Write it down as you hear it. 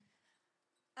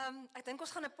Ek dink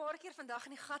ons gaan 'n paar keer vandag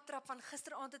in die gat trap van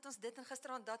gisteraand het ons dit en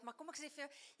gisteraand dat, maar kom ek sê vir jou,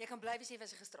 jy kan bly wees jy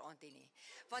was gisteraand hier nie.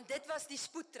 Want dit was die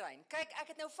spoedtrein. Kyk, ek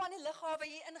het nou van die lughawe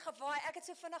hier ingewaai. Ek het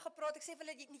so vinnig gepraat. Ek sê vir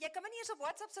hulle jy kan my nie eens op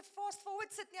WhatsApp se fast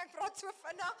forward sit nie. Ek praat so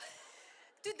vinnig.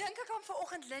 Toe dink ek aan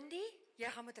vanoggend Lindie, jy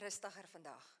gaan met rustiger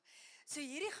vandag. So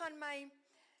hierdie gaan my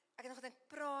ek het nog gedink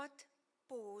praat,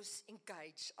 pause,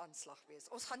 engage aanslag wees.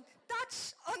 Ons gaan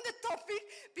touch on the topic,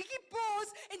 bietjie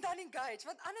pause en dan engage,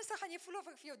 want anders dan gaan jy voel of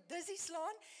ek vir jou dizzy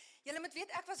slaan. Julle moet weet,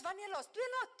 ek was wanneer laas? 2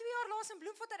 jaar laas in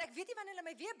Bloemfontein, ek weet nie wanneer hulle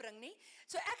my weer bring nie.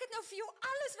 So ek het nou vir jou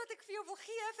alles wat ek vir jou wil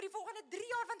gee vir die volgende 3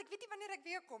 jaar, want ek weet nie wanneer ek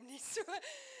weer kom nie. So,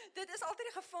 dit is altyd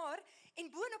die gevaar.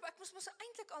 En boonop, ek moes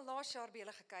eintlik al laas jaar by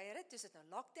julle gekuier het, toe is dit nou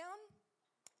lockdown,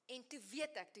 en toe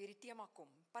weet ek, toe hierdie tema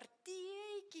kom,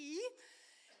 partytjie,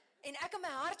 en ek in my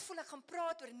hart voel ek gaan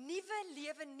praat oor nuwe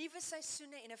lewe, nuwe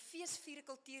seisoene en 'n feesviere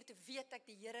kultuur. Toe weet ek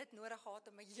die Here het nodig gehad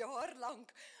om 'n jaar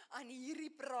lank aan hierdie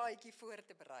praatjie voor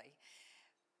te berei.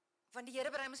 Want die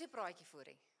Here berei mos nie praatjie voor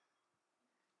nie.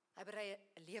 Hy berei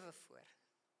 'n lewe voor.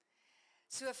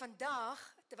 So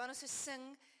vandag, terwyl ons so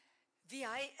sing wie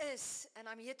hy is and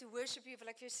I'm here to worship you, wil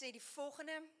ek vir jou sê die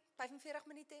volgende 45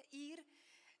 minute, uur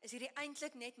is hierdie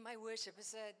eintlik net my worship.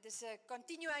 Dis 'n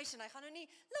continuation. Hy gaan nou nie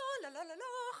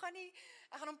gaan nie.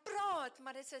 Ek gaan hom praat,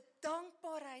 maar dit is 'n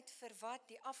dankbaarheid vir wat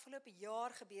die afgelope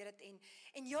jaar gebeur het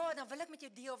en ja, dan wil ek met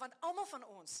jou deel want almal van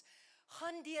ons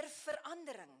gaan deur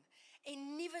verandering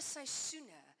en nuwe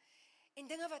seisoene en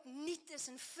dinge wat nuut is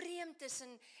en vreemd is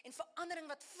en verandering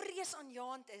wat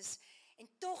vreesaanjaend is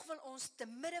en tog wil ons te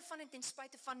midde van en ten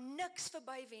spyte van niks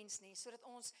verbywens nie, sodat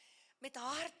ons met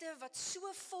harte wat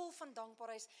so vol van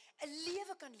dankbaarheid 'n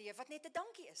lewe kan leef wat net 'n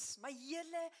dankie is. My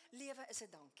hele lewe is 'n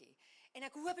dankie. En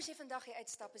ek hoop as jy vandag hier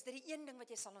uitstap, is dit die een ding wat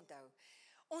jy sal onthou.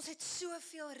 Ons het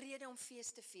soveel rede om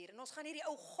fees te vier en ons gaan hierdie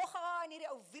ou gogga en hierdie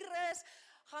ou virus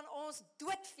gaan ons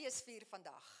doodfees vier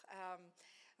vandag.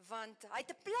 Want hy het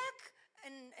 'n plek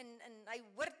en hy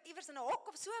hoort iewers in 'n hok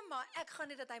of so, maar ek gaan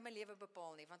nie dat hy my lewe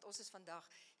bepaal nie, want ons is vandag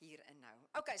hier in nou.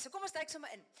 Okay, so kom ons duik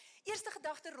sommer in. Eerste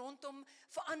gedagte rondom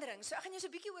verandering. So ek gaan jou so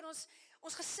 'n bietjie oor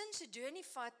ons gesin se journey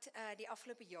vat die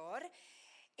afgelope jaar.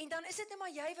 En dan is dit net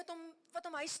maar jy wat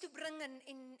hom huis toe bring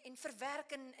en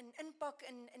verwerk en inpak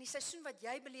in die seisoen wat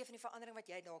jy beleef en die verandering wat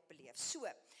jy dalk beleef. So,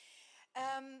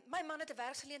 my man het 'n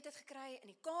werksgeleentheid gekry in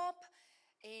die Kaap.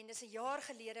 En dis 'n jaar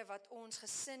gelede wat ons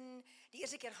gesin die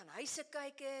eerste keer gaan huise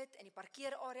kyk het in die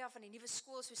parkeerarea van die nuwe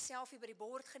skool, so selfie by die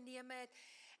bord geneem het.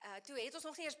 Toe het ons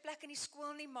nog nie eers plek in die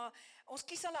skool nie, maar ons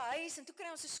kies al 'n huis en toe kry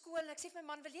ons 'n skool en ek sê vir my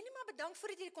man, wil jy nie maar bedank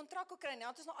voordat jy die kontrak kon kry nie?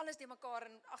 Want ons nou alles de mekaar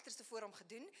en agterste voor hom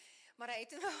gedoen. Maar hy het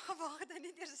toe gewag dat hy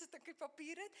net eers 'n stukkie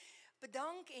papier het.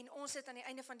 Bedank en ons het aan die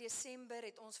einde van Desember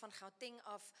het ons van Gauteng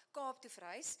af Kaap toe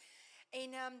verhuis.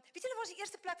 En weet julle waar is die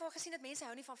eerste plek waar ek gesien het mense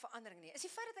hou nie van verandering nie? Is die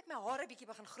feit dat ek my hare bietjie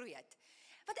begin groei het.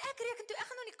 Want ek reken toe ek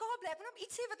gaan nou in die Kaap bly, ek moet nou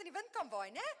iets sê wat in die wind kan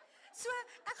waai, né? So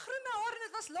ek groei my hare en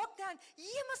dit was lockdown.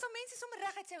 Maar so mense sommer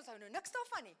reguit sê ons hou nou niks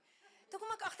daarvan nie. Toe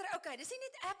kom ek agter, okay, dis nie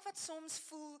net ek wat soms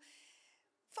voel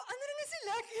verandering is nie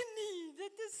lekker nie.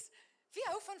 Dit is wie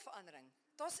hou van verandering?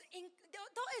 Daar's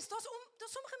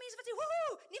sommige mense wat sê,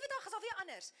 woehoe, nuwe dag is alweer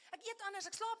anders. Ek eet anders,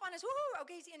 ek slaap anders, woehoe,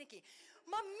 okay, is enetjie.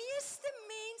 Maar meeste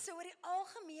mense oor die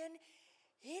algemeen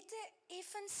het 'n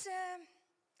effense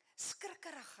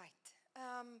skrikkerigheid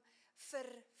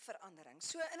vir verandering.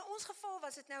 So in ons geval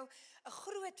was dit nou 'n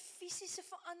groot fisiese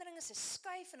verandering, is 'n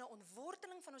skuif en 'n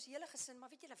ontworteling van ons hele gesin, maar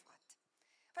weet julle wat?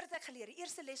 Wat het ek geleer? Die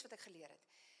eerste les wat ek geleer het,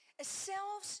 is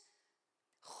selfs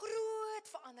groot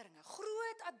veranderinge,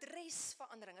 groot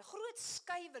adresveranderinge, groot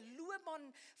skuwe,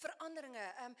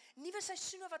 loopbaanveranderinge, nuwe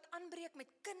seisoene wat aanbreek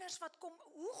met kinders wat kom,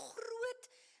 hoe groot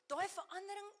daai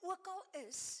verandering ook al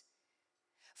is,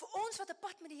 vir ons wat 'n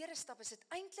pad met die Here stap, is dit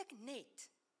eintlik net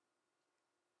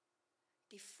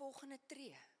die volgende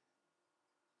tree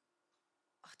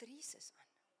agter Jesus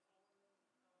aan.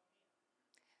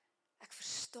 Ek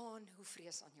verstaan hoe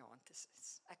vreesaanjaend dit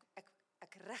is.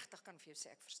 Ek regtig kan vir jou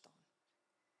sê ek verstaan.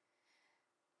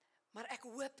 Maar ek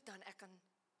hoop dan ek kan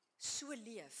so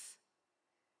leef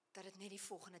dat dit net die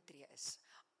volgende tree is.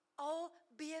 Al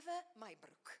bewe my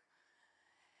broek.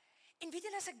 En weet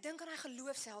julle, as ek dink aan die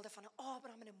geloofshelde van 'n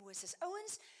Abraham en 'n Moses,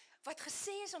 ouens wat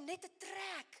gesê is om net te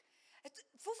trek. Het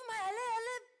voel vir my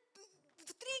hulle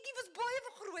treetjie was baie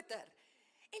groter.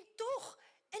 En tog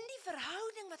in die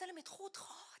verhouding wat hulle met God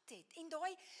gehad het en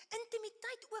daai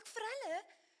intimiteit ook vir hulle,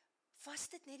 was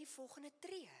dit net die volgende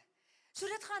tree. So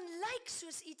dit gaan lyk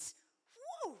soos iets,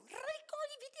 wow, radikaal,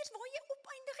 jy weet eers waar jy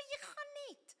opeindig en jy gaan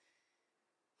net.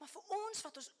 Maar vir ons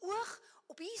wat ons oog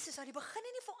op Jesus aan die begin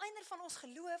en die volëinder van ons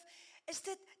geloof,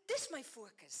 dis my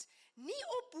fokus. Nie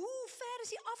op hoe ver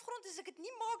is die afgrond, as ek dit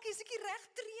nie maak, as ek nie reg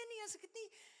tree nie, as ek dit nie.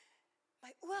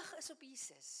 My oog is op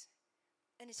Jesus.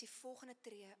 En is die volgende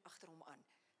tree agter hom aan.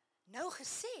 Nou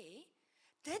gesê,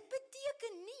 dit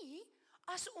beteken nie,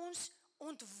 as ons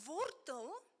ontwortel,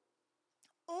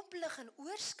 oplig en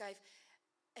oorskuif,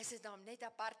 is dit dan net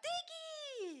 'n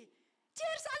partytjie.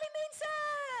 Cheers al die mense!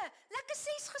 Lekker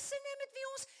 6 gesinne met wie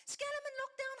ons skelm in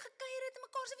lockdown gekuier het en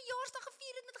mekaar se verjaarsdag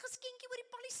gevier het met 'n geskenkie oor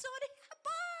die palisade.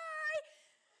 Bye!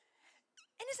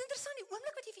 En is interessant, die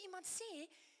oomblik wat jy vir iemand sê,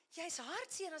 jy's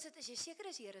hartseer as dit is, jy seker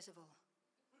is die Here se wil.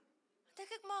 Dan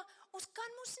dink ek, maar ons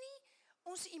kan mos nie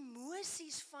ons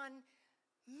emosies van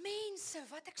mense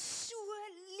wat ek so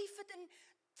lief het en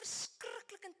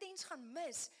verskriklik intens gaan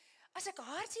mis. As ek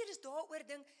hartseer is daaroor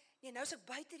ding, nee, nou is ek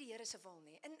buite die Here se wil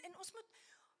nie. En ons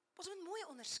moet mooi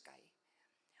onderskei.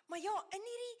 Maar ja, in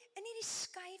hierdie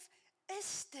skuif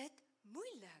is dit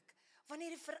moeilik, wanneer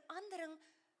die verandering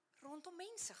rondom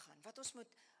mense gaan, wat ons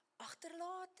moet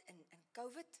agterlaat in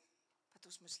COVID, wat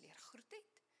ons moes leer groet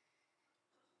het.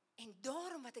 En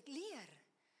daarom wat ek leer,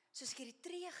 soos ek hierdie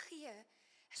tree gee,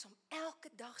 is om elke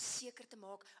dag seker te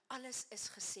maak, alles is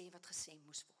gesê wat gesê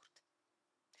moes word.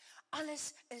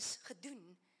 Alles is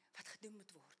gedoen wat gedoen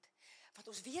moet word. Want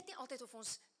ons weet nie altyd of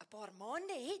ons 'n paar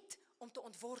maande het om te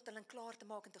ontwortel en klaar te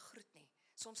maak en te groet nie.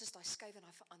 Soms is daai skuif en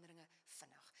daai veranderinge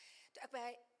vinnig. Toe ek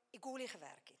by Egoli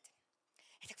gewerk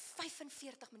het ek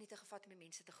 45 minute gevat om die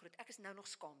mense te groet. Ek is nou nog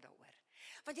skaam daaroor.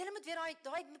 Want jy moet weer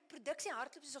daai produksie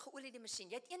hardloop soos 'n geoliede masjien.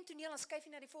 Jy het een toneel, dan skuif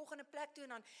jy na die volgende plek toe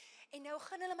en nou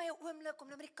gaan hulle my 'n oomblik om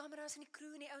nou met die kameras en die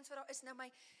crew en die ouens wat daar is nou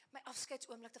my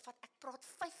afskeidsoomblik te vat. Ek praat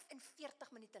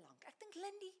 45 minute lank. Ek dink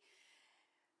Lindie,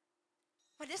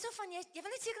 maar dis nou van jy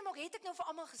wil net seker maak, het ek nou vir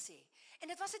almal gesê. En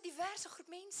dit was 'n diverse groep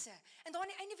mense. En daar aan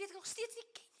die einde weet ek nog steeds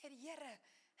nie, ken jy die Here?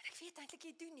 En ek weet eintlik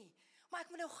jy doen nie. Maar ek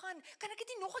moet nou gaan. Kan ek dit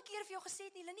nie nog 'n keer vir jou gesê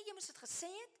het nie, Lindie? Jy moes dit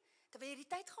gesê het terwyl jy die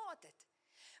tyd gehad het.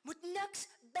 Moet niks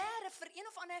bære vir een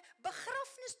of ander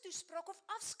begrafnistoespraak of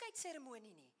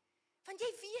afskeidseremonie nie. Want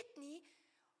jy weet nie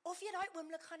of jy daai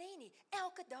oomblik gaan hê nie.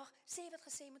 Elke dag sê wat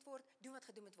gesê moet word, doen wat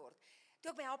gedoen moet word.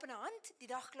 Toe ek by Helpende Hand die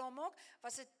dag klaarmaak,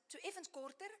 was dit so effens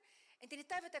korter. En teen die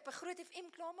tyd wat ek by Groot FM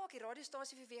klaarmaak, die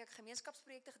radiostasie vir wie ek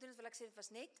gemeenskapsprojekte gedoen het, wil ek sê dit was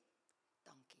net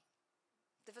dankie.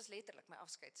 Dit was letterlik my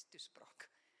afskeidstoespraak.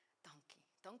 Dankie.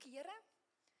 Dankie Here.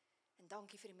 En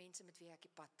dankie vir die mense met wie ek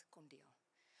die pad kon deel.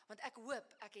 Want ek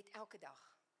hoop ek het elke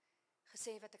dag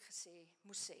gesê wat ek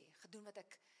moes sê, gedoen wat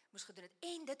ek moes gedoen het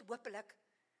en dit hopelik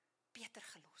beter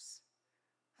gelos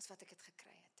as wat ek het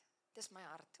gekry het. Dis my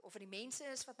hart. Of dit die mense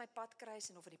is wat my pad kruis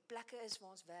en of dit die plekke is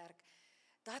waar ons werk,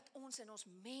 dat ons in ons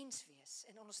mens wees,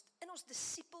 in ons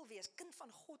disipel wees, kind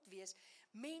van God wees,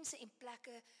 mense en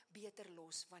plekke beter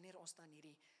los wanneer ons dan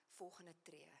hierdie volgende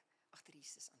tree agter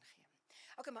Jesus aangee.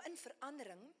 Okay, maar in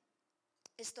verandering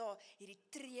is daar hierdie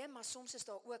tree, maar soms is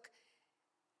daar ook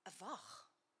 'n wag.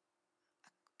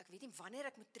 Ek weet nie wanneer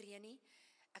ek moet tree nie.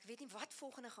 Ek weet nie wat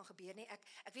volgende gaan gebeur nie.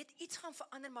 Ek weet iets gaan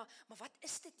verander, maar wat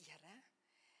is dit, Here?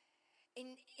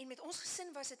 En met ons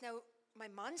gesin was dit nou my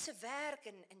man se werk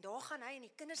en daar gaan hy en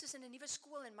die kinders is in 'n nuwe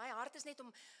skool en my hart is net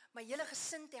om my hele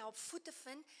gesin te help voet te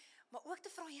vind, maar ook te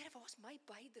vra, Here, waar is my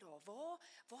bydrae?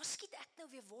 Waar skiet ek nou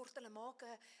weer wortel en maak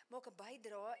 'n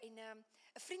bydrae? En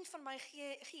 'n vriend van my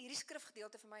gee hierdie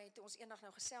skrifgedeelte vir my toe ons eendag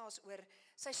nou gesels oor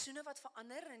seisoene wat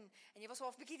verander en jy was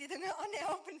half 'n bietjie die dinge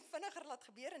aanhelp en vinniger laat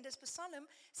gebeur en dis Psalm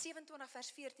 27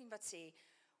 vers 14 wat sê,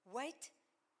 wait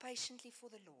patiently for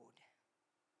the Lord.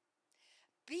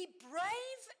 Be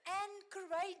brave and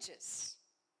courageous.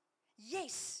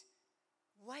 Yes,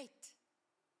 wait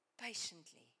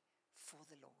patiently for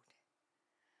the Lord.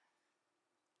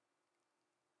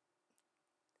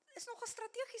 Is nog 'n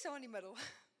strategies aan die middel.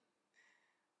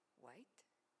 Wait.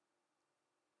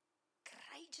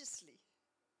 Courageously.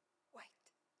 Wait.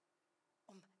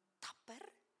 Om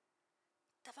dapper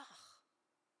te wag.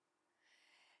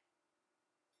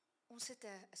 Ons het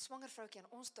 'n swanger vroutjie aan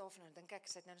ons tafel en dan dink ek,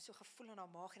 sy het nou so gevoel in haar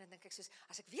maag en dan dink ek soos,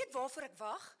 as ek weet waarvoor ek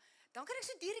wag, dan kan ek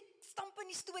so direk stamp in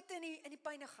die stote in die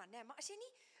pyne gaan, né? Maar as jy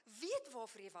nie weet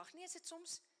waarvoor jy wag nie, is dit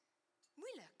soms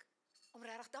moeilik om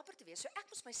regtig dapper te wees. So ek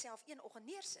moes myself een oggend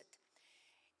neersit.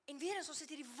 En weer eens, ons het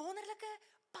hierdie wonderlike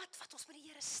pad wat ons met die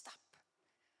Here stap.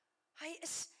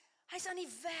 Hy's aan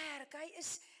die werk, hy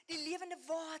is die lewende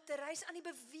water, hy's aan die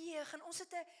beweeg en ons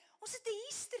het 'n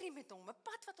history met hom, 'n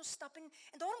pad wat ons stap en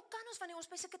daarom kan ons wanneer ons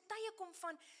by sulke tye kom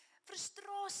van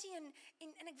frustrasie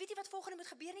en ek weet nie wat volgende moet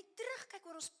gebeur nie, terugkyk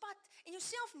oor ons pad en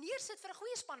jouself neersit vir 'n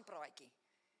goeie spanpraatjie.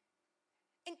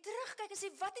 En terugkyk en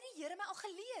sê, wat het die Here my al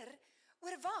geleer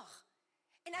oor wag?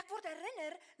 En ek word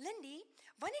herinner, Lindie,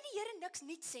 wanneer die Here niks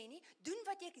nie sê nie, doen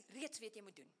wat jy reeds weet jy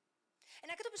moet doen. En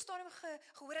ek het op 'n stadium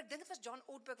gehoor, ek dink dit was John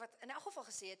Ortberg wat in elk geval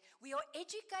gesê het, we are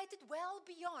educated well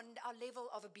beyond our level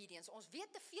of obedience. Ons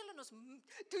weet te veel en ons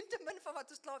doen te min van wat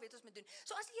ons klaar weet ons moet doen.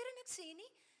 So as die Here niks sê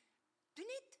nie, doen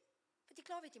net wat jy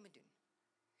klaar weet jy moet doen.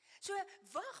 So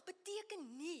wag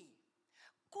beteken nie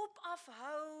kop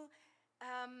afhou,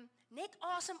 net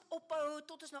asem ophou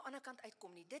tot ons nou aan die ander kant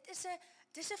uitkom nie.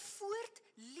 Dis 'n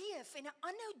voortleef en 'n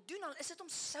aanhou doen, al is dit om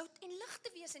sout en lig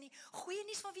te wees en die goeie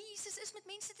nuus van wie Jesus is met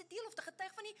mense te deel of te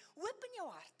getuig van die hoop in jou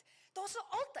hart. Daar sal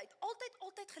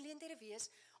altyd geleenthede wees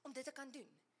om dit te kan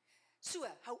doen. So,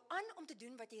 hou aan om te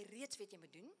doen wat jy reeds weet jy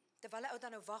moet doen, terwyl jy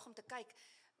dan nou wag om te kyk,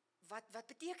 wat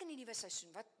beteken die nuwe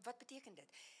seisoen? Wat beteken dit?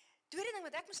 Tweede ding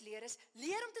wat ek moes leer is,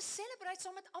 leer om te celebrate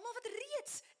saam met almal wat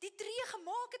reeds die tree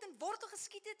gemaak het en wortel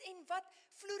geskiet het en wat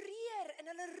floreer in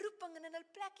hulle roeping en in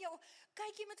hulle plekjie al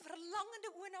kyk jy met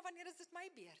verlangende oë na wanneer is dit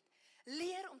my beurt.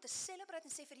 Leer om te celebrate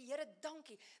en sê vir die Here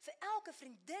dankie vir elke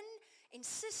vriendin en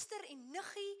suster en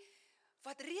niggie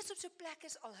wat reeds op so 'n plek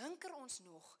is, al hinker ons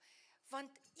nog,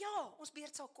 want ja, ons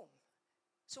beurt sal kom.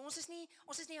 So ons is nie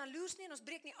jaloers nie en ons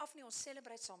breek nie af nie, ons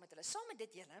celebrate saam met hulle. Saam met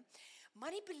dit julle,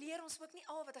 manipuleer ons ook nie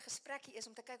al wat 'n gesprekkie is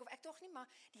om te kyk of ek tog nie, maar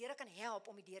die Here kan help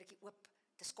om die deurtjie oop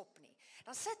te skop nie.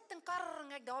 Dan sit en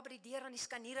karring ek daar by die deur aan die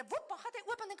skaniere, woep, dan gaan hy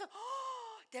oop en dink ek,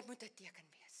 dit moet 'n teken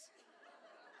wees.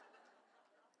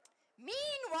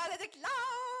 Meanwhile het ek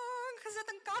lang gesit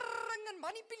en karring en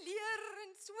manipuleer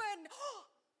en so en, dan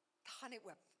gaan hy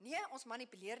oop. Nee, ons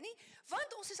manipuleer nie,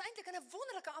 want ons is eintlik in 'n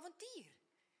wonderlike avontuur.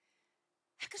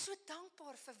 Ek is so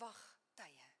dankbaar vir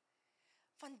wagtye.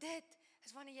 Want dit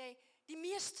is wanneer jy die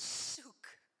meeste soek.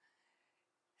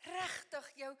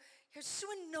 Regtig jou so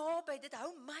naby, dit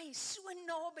hou my so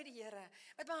naby die Here.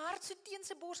 Met my hart so teen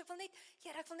sy bors, ek wil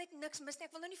net niks mis nie,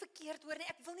 ek wil nou nie verkeerd hoor nie,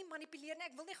 ek wil nie manipuleer nie,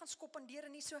 ek wil nie gaan skoppandeer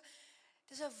nie, so,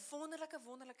 dis 'n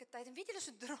wonderlike tyd. En weet julle,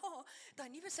 sodra daai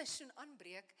nuwe seisoen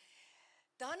aanbreek,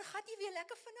 dan gaan jy weer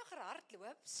lekker vinniger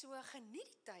hardloop, so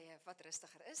geniet die tye wat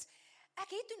rustiger is. Ek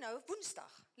het toe nou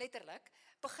Woensdag, letterlik,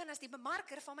 begin as die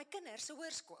bemarker van my kinders se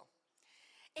hoërskool.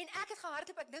 En ek het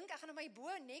gehardloop, ek dink ek gaan my bo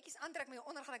netjies aantrek, my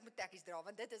onder gaan ek met tekkies dra,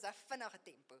 want dit is 'n vinnige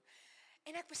tempo.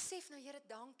 En ek besef nou, Here,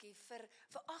 dankie vir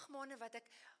 8 maande wat ek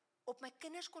op my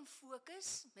kinders kon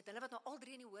fokus, met hulle wat nou al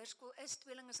 3 in die hoërskool is,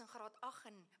 tweeling is in graad 8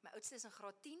 en my oudste is in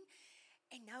graad 10.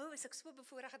 En nou is ek so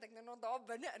bevoorreg dat ek nou nog daar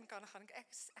binne in kan gaan. Ek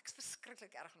is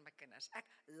verskriklik erg met my kinders. Ek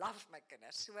love my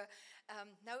kinders. So,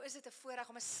 nou is dit 'n voorreg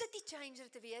om 'n city changer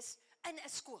te wees in 'n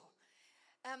skool.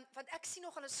 Want ek sien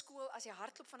nog al 'n skool as die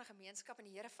hartklop van 'n gemeenskap en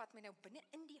die Here vat my nou binne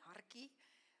in die hartjie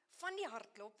van die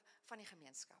hartklop van die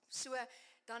gemeenskap. So,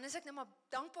 dan is ek nou maar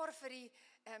dankbaar vir die,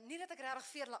 nie dat ek regtig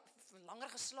veel langer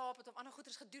geslaap het of ander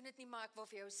goeders gedoen het nie, maar ek wil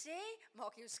vir jou sê,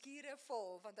 maak jou skure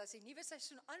vol, want as die nuwe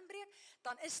seisoen aanbreek,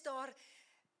 dan is daar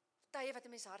tye wat 'n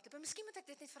mens hardloop. En miskien moet ek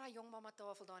dit net vir daai jong mamma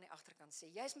tafel daar aan die agterkant sê.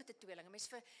 Jy's met 'n tweeling.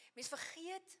 Mens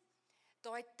vergeet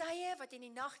daai tye wat jy in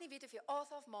die nag nie weet of jy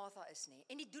Arthur of Martha is nie.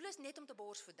 En die doel is net om te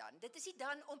borsvoed dan. Dit is nie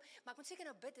dan om, maar ek moet seker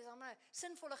nou bid, dis almal 'n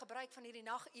sinvolle gebruik van hierdie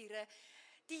nagure.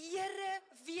 Die Here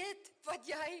weet wat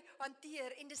jy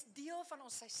hanteer en dis deel van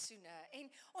ons seisoene.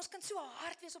 En ons kan so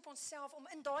hard wees op onsself om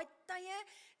in daai tye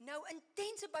nou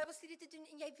intense Bybelstudie te doen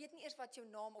en jy weet nie eers wat jou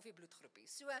naam of jou bloedgroep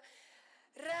is. So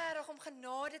regtig om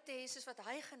genade te hê soos wat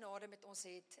hy genade met ons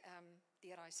het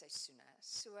deur daai seisoene.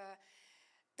 So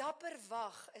dapper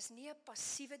wag is nie 'n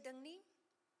passiewe ding nie.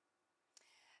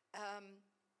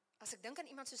 As ek dink aan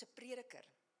iemand soos 'n prediker.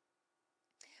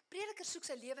 Prediker soek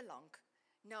sy lewe lank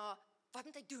na wat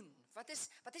moet hy doen? Wat is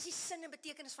die sin en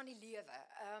betekenis van die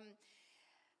lewe?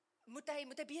 Moet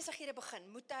hy besighede begin?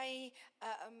 Moet hy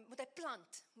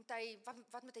plant?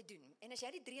 Wat moet hy doen? En as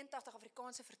jy die 83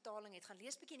 Afrikaanse vertaling het, gaan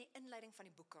lees bietjie in die inleiding van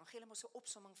die boek, dan gee hulle mos 'n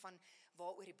opsomming van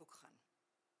waaroor die boek gaan.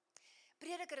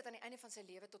 Prediker het aan die einde van sy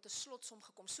lewe tot 'n slotsom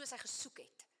gekom, soos hy gesoek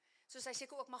het. Soos hy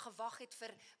seker ook maar gewag het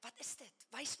vir, wat is dit?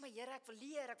 Wys my Here, ek wil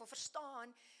leer, ek wil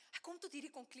verstaan. Hy kom tot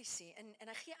hierdie konklusie en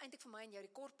hy gee eintlik vir my en jou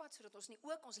die kortpad, sodat ons nie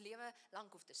ook ons lewe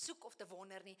lank hoef te soek of te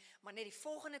wonder nie, maar net die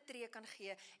volgende tree kan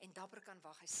gee en dapper kan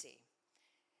wag. Hy sê,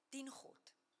 dien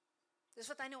God. Dis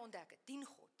wat hy nou ontdek het, dien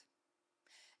God.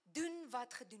 Doen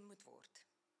wat gedoen moet word.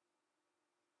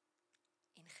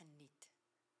 En geniet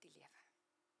die lewe.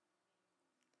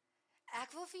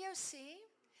 Ek wil vir jou sê,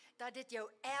 dat dit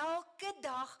jou elke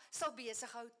dag sal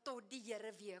besig hou tot die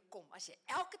Here weer kom. As jy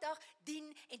elke dag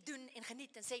dien en doen en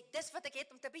geniet en sê, dis wat ek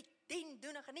het om te bied, dien,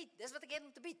 doen en geniet, dis wat ek het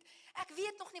om te bied. Ek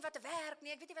weet nog nie wat te werk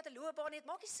nie, ek weet nie wat 'n loopbaan het,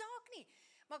 maak nie saak nie.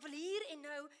 Maar ek wil hier en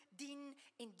nou dien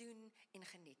en doen en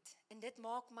geniet. En dit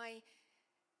maak my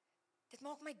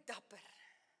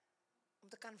dapper om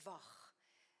te kan wag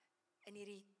in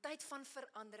hierdie tyd van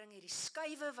verandering, hierdie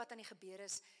skuwe wat aan die gebeur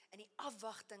is, in die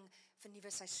afwagting vir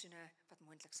nuwe seisoene wat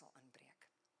moontlik sal aanbreek.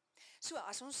 So,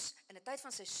 as ons in 'n tyd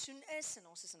van seisoen is, en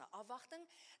ons is in 'n afwagting,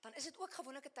 dan is dit ook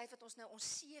gewoonlik 'n tyd wat ons nou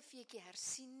ons CV'tjie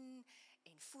hersien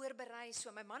en voorberei.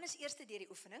 So, my man is eerste deur die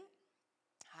oefening.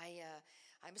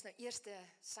 Hy moes nou eers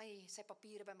sy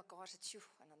papiere bymekaar sit,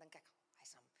 en dan dink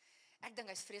ek dink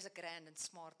hy's vreeslik grand en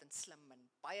smart en slim en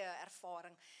baie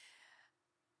ervaring.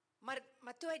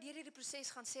 Maar toe hy deur hierdie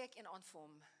proses gaan, sê ek een aand vir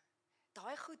hom,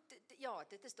 daai goed, ja,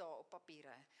 dit is daar op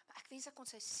papiere, maar ek wens ek kon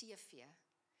sy CV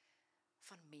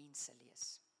van mense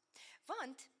lees.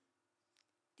 Want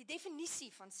die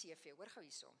definisie van CV, hoor gou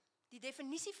hierso, die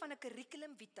definisie van 'n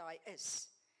curriculum vitae is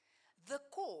the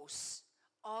course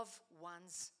of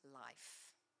one's life.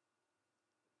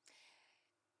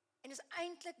 En is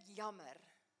eintlik jammer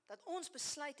dat ons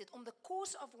besluit het om the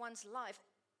course of one's life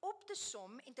op te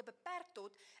som en te beperk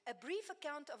tot a brief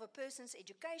account of a person's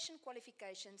education,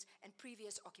 qualifications and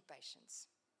previous occupations.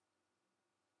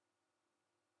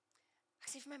 Ek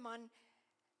sê vir my man,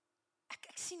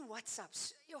 ek sien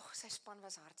WhatsApps, sy span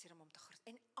was hartseer om te groet,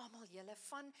 en almal julle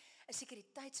van 'n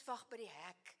sekuriteitswag by die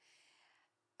hek,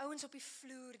 ouens op die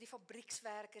vloer, die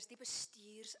fabriekswerkers, die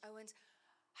bestuursouens,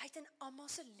 hy het in almal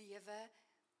se lewe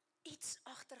iets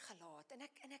agtergelaat, en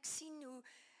ek sien hoe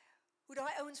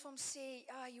daai ouens vir hom sê,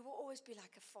 you will always be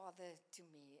like a father to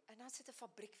me, en dan sit 'n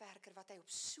fabriekwerker wat hy op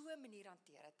so 'n manier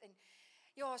hanteer het, en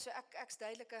ja, so ek's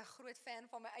duidelik 'n groot fan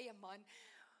van my eie man,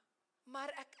 maar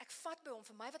ek vat by hom,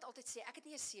 vir my wat altyd sê, ek het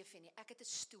nie 'n CV nie, ek het 'n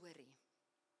storie.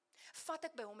 Vat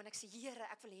ek by hom en ek sê, Here,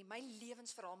 ek wil hê my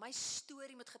lewensverhaal, my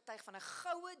storie moet getuig van 'n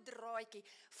goue draadjie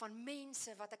van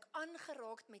mense wat ek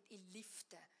aangeraak het met u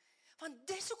liefde. Want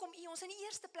dis hoekom u ons in die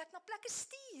eerste plek na plekke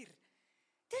stuur.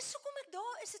 Dis hoekom ek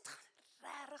daar is, dit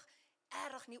regtig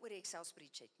erg nie oor die Excel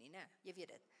spreadsheet nie, né? Jy weet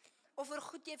dit. Of oor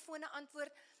goed jy fone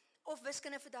antwoord, of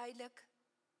wiskunde verduidelik.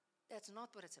 That's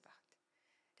not what it's about.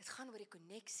 Dit gaan oor die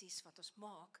koneksies wat ons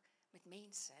maak met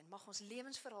mense, en mag ons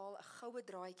lewensverhaal 'n goue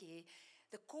draadjie hê,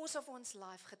 the course of one's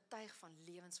life getuig van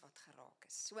lewens wat geraak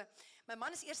is. So, my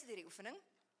man is eerste deur die oefening,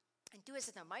 en toe is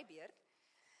dit nou my beurt,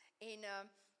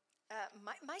 en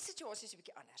my situasie is 'n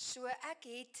bietjie anders. So, ek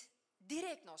het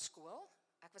direk na skool,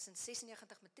 ek was in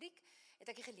 96 matriek, het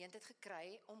ek die geleentheid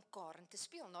gekry om Karen te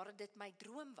speel, nadat dit my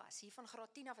droom was, hier van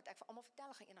graad 10 af, wat ek vir almal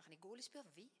vertel, gaan eendag in die goalie speel,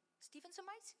 wie? Steven se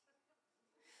meisie?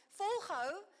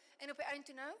 Volgehou, en op die eind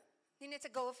toe nou, nie net sy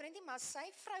girlfriend nie, maar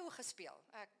sy vrou gespeel.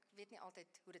 Ek weet nie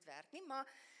altyd hoe dit werk nie, maar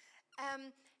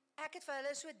ek het vir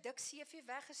hulle so dik CV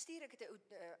weggestuur, ek het 'n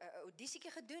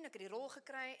audisietjie gedoen, ek het die rol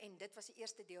gekry, en dit was die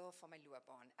eerste deel van my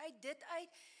loopbaan. Uit dit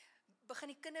begin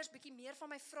die kinders bietjie meer van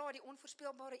my vra, die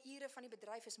onvoorspelbare ure van die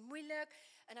bedryf is moeilik,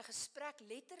 in 'n gesprek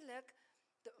letterlik,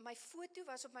 my foto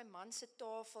was op my man se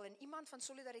tafel, en iemand van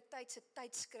Solidariteit se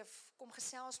tydskrif kom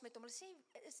gesels met hom, hulle sê,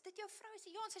 is dit jou vrou? Hy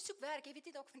sê, ja, en sy soek werk, jy weet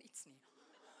nie dalk van iets nie.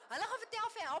 Hulle gaan vertel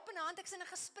vir helpende hand, ek is in 'n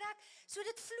gesprek, so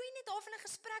dit vloei net af in 'n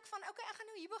gesprek van, okay, ek gaan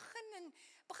nou hier begin, en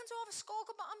begin so half 'n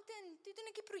skakelbeampte, en toe doen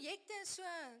ek die projekte, so,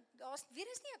 daar's weer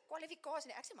eens nie 'n kwalifikasie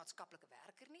nie, ek sê maatskaplike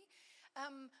werker nie,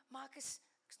 maar ek is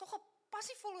nogal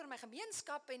passievol oor my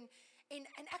gemeenskap, en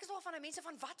ek is nogal van die mense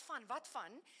van, wat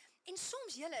van, en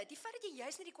soms julle, die feit dat jy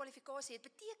juist nie die kwalifikasie het,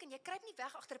 beteken, jy kruip nie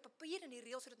weg agter 'n papier, en die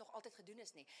reëls het dit nog altyd gedoen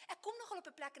is nie. Ek kom nogal op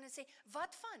 'n plek en sê,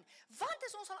 wat van? Want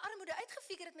as ons al armoede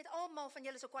uitgefigure het met almal van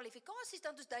julle se kwalifikasies,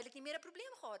 dan het ons duidelik nie meer 'n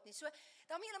probleem gehad nie. So,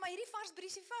 dan moet julle maar hierdie vars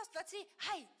briesie vas, wat sê,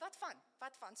 hey, wat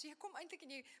van? So jy kom eintlik en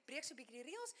jy breek so 'n bietjie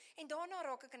die reëls, en daarna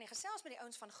raak ek aan die gesels met die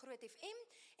ouens van Groot FM,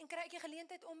 en kry ek die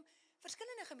geleentheid om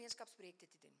verskillende gemeenskapsprojekte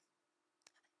te doen.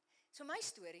 So my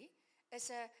storie is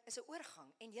 'n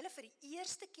oorgang, en julle vir die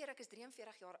eerste keer, ek is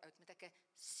 43 jaar oud, moet ek 'n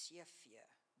CV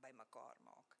bymekaar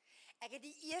maak. Ek het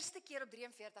die eerste keer op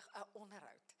 43 'n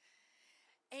onderhoud.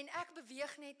 En ek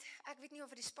beweeg net, ek weet nie of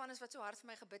die span is wat so hard vir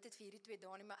my gebid het vir hierdie 2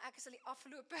 dae nie, maar ek is al die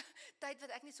afgelope tyd wat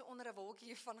ek net so onder 'n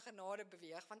wolkie van genade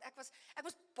beweeg, want ek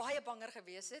was baie banger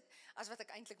gewees het as wat ek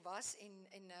eintlik was,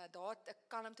 en daar het 'n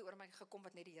kalmte oor my gekom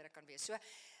wat net die Here kan wees. So,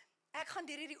 ek gaan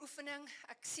deur hierdie oefening,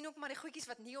 ek sien ook maar die goedjies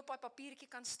wat nie op daai papiertjie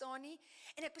kan staan nie,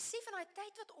 en ek besef in daai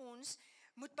tyd wat ons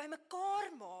moet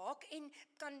bymekaar maak, en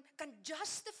kan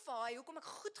justify hoekom ek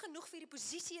goed genoeg vir hierdie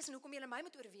posisie is, en hoekom julle my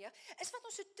moet oorweeg, is wat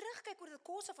ons so terugkyk oor the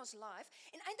course of ons life,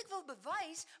 en eintlik wil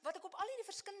bewys wat ek op al hierdie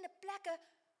verskillende plekke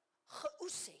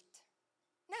geoes het.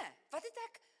 Nee, wat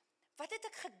het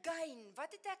ek gegain,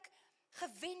 wat het ek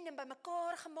gewen en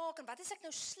bymekaar gemaak, en wat is ek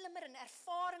nou slimmer in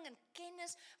ervaring en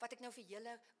kennis, wat ek nou vir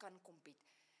julle kan kom bied.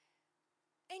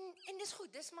 En dis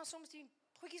goed, dis maar soms die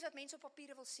goedjies wat mense op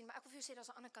papiere wil sien, maar ek wil vir jou sê, daar's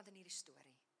 'n ander kant in hierdie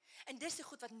storie. En dis die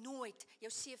goed wat nooit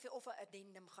jou CV of 'n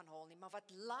addendum gaan haal nie, maar wat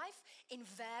life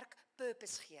en werk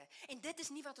purpose gee. En dit is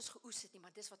nie wat ons geoes het nie,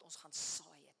 maar dis wat ons gaan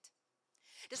saai het.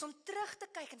 Dis om terug te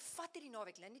kyk en vat hierdie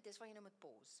naweek, Lindie, dis waar jy nou moet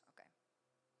pause. Okay.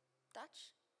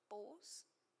 Touch, pause.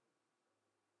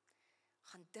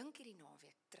 Gaan dink hierdie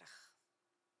naweek terug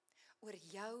oor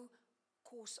jou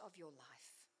course of your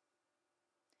life.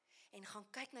 En gaan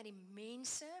kyk na die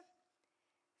mense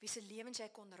wie se lewens jy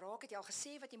kon raak, het jy al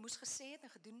gesê wat jy moes gesê het en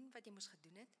gedoen wat jy moes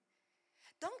gedoen het.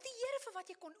 Dank die Here vir wat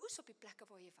jy kon oes op die plekke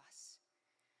waar jy was.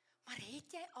 Maar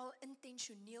het jy al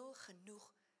intentioneel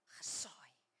genoeg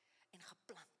gesaai en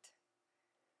geplant?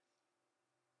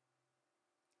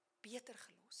 Beter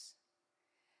gelos.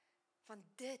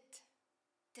 Want dit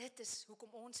is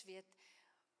hoekom ons weet,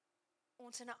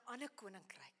 ons in 'n ander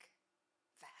koninkryk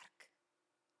werk.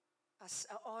 As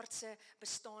 'n aardse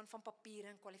bestaan van papiere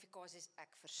en kwalifikasies,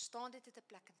 ek verstaan dit het 'n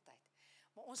plek en tyd.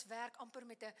 Maar ons werk amper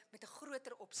met 'n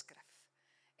groter opskrif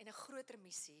en 'n groter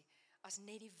missie as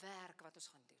net die werk wat ons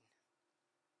gaan doen.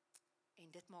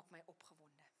 En dit maak my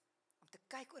opgewonde. Om te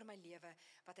kyk oor my lewe,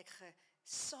 wat ek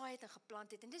gesaai het en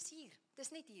geplant het. En dis hier, dis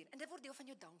net hier. En dit word deel van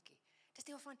jou dankie. Dis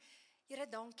deel van, Here,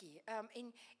 dankie.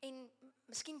 En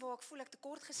miskien waar ek voel ek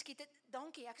tekort geskiet het,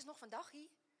 dankie, ek is nog vandag hier.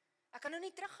 Ek kan nou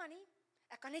nie teruggaan nie.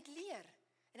 Ek kan net leer,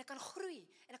 en ek kan groei,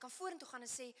 en ek kan vorentoe gaan en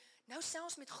sê, nou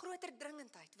selfs met groter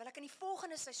dringendheid, wil ek in die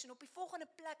volgende seisoen, op die volgende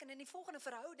plek, en in die volgende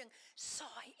verhouding,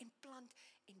 saai en plant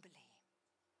en belê.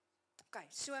 Okay,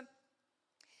 so,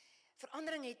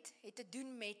 verandering het te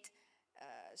doen met,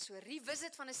 so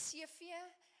revisit van 'n CV,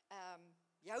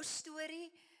 jou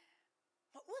storie,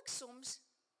 maar ook soms,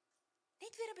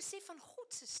 net weer 'n besef van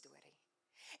God se storie.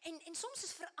 En soms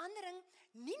is verandering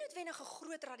nie noodwendig 'n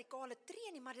groot radikale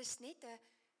tree nie, maar dis net 'n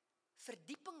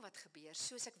verdieping wat gebeur,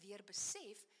 soos ek weer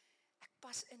besef, ek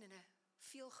pas in 'n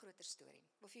veel groter storie.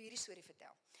 Ek wil vir jou hierdie storie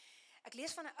vertel. Ek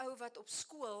lees van 'n ou wat op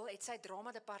skool het sy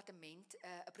drama departement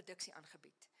 'n produksie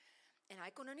aangebied. En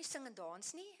hy kon nou nie sing en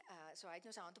dans nie, so hy het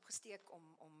nou sy hand opgesteek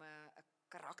om 'n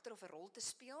karakter of 'n rol te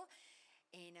speel.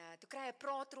 En toe kry hy 'n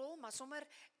praatrol, maar sommer,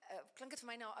 klink dit vir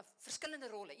my nou, verskillende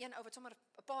rolle. Een ou wat sommer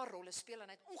 'n paar rolle speel, en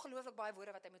hy het ongelooflik baie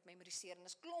woorde wat hy moet memoriseer, en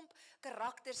dis klomp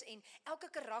karakters, en elke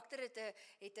karakter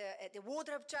het 'n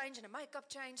wardrobe change, en 'n make-up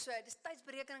change, so dis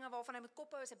tydsberekeninge waarvan hy moet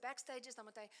kop hou, as hy backstage is, dan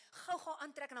moet hy gou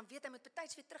aantrek, en dan weet hy moet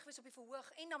betyds weer terug wees op die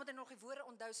verhoog, en dan moet hy nog die woorde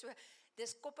onthou, so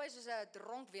dis kop hy soos 'n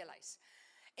dronk weelhuis.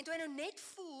 En toe hy nou net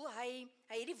voel, hy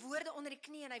het die woorde onder die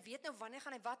knie, en hy weet nou wanneer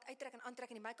gaan hy wat uittrek en aantrek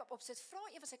en die make-up opsit, vra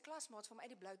een van sy klasmaats vir hom uit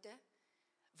die bloute,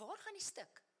 waar gaan die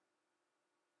stuk?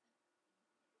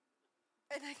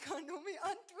 En hy kan hom nie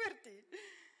antwoord nie.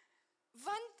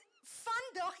 Want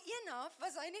van dag 1 af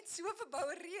was hy net so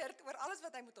verboureerd oor alles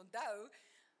wat hy moet onthou,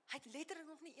 hy het letterlik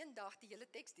nog nie een dag die hele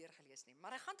teks deurgelees nie,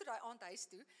 maar hy gaan toe daai aand huis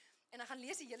toe, en hy gaan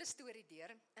lees die hele storie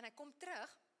deur, en hy kom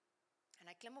terug, en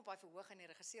hy klim op daai verhoog en die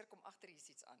regisseur kom agter, hier is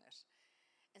iets anders.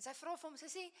 En sy vra vir hom, sy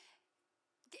sê,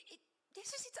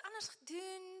 dis is iets anders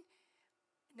gedoen.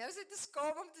 Nou is dit te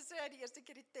skaam om te sê, hy het die eerste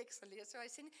keer die teks gelees, so hy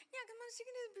sê, ja, ek het maar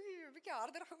seker net 'n bietjie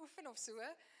harder geoefen of so.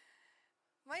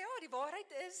 Maar ja, die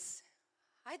waarheid is,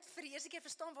 hy het vir die eerste keer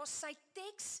verstaan waar sy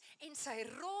teks en sy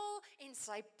rol en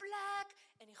sy plek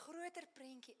in die groter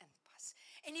prentjie inpas.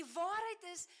 En die waarheid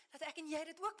is, dat ek en jy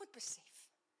dit ook moet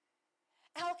besef.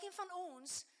 Elkeen van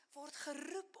ons word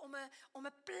geroep om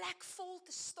 'n plek vol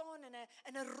te staan en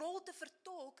 'n rol te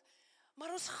vertolk,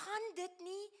 maar ons gaan dit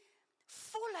nie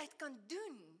voluit kan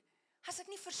doen, as ek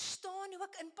nie verstaan hoe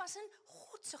ek inpas in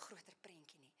God se groter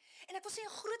prentjie nie. En ek wil sê 'n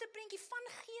groter prentjie van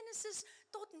Genesis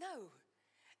tot nou.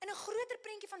 En 'n groter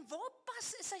prentjie van waar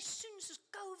pas 'n seisoen soos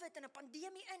COVID en 'n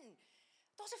pandemie in.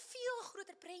 Daar's 'n veel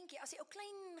groter prentjie as die ou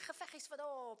klein geveggies wat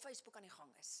daar op Facebook aan die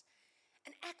gang is.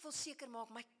 En ek wil seker maak,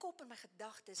 my kop en my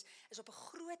gedagtes is op 'n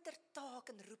groter taak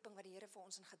en roeping wat die Here vir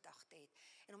ons in gedagte het.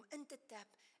 En om in te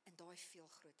tap in daai veel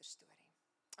groter storie.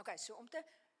 Okay, so om te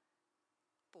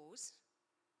pause,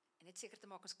 en net seker te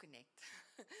maak ons connect.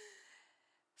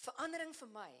 Verandering vir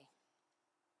my,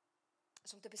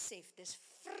 is om te besef, dis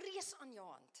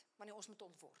vreesaanjaend, wanneer ons moet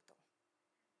ontwortel.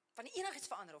 Wanneer enigiets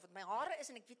verander, of het my hare is,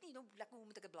 en ek weet nie, hoe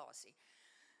moet ek het blaas nie.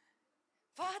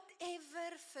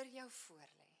 Whatever vir jou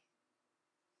voorlê.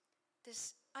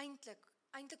 Dis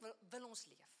eintlik wil ons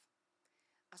leef,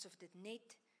 asof dit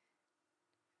net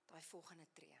daai volgende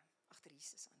tree agter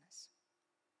Jesus aan is.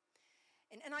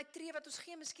 En in daai tree wat ons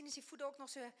gee, miskien is die voet dalk nog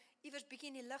so iewers bietjie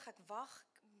in die lug, ek wag,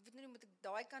 ek weet nie, moet ek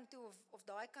daai kant toe of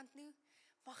daai kant nie,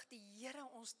 mag die Here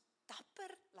ons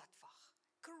dapper laat wag,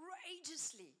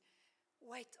 courageously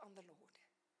wait on the Lord.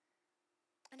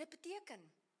 En dit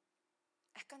beteken,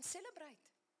 ek kan celebrate,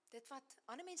 dit wat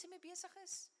ander mense mee besig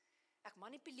is, Ek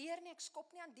manipuleer nie, ek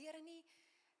skop nie aan deure nie.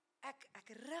 Ek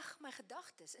rig my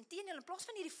gedagtes. Inteendeel, in plaas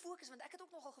van hierdie fokus, want ek het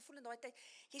ook nogal gevoel in daai tyd,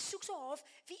 jy soek so half,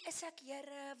 wie is ek,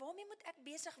 Here? Waarmee moet ek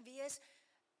besig wees?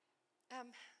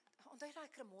 Onthou daai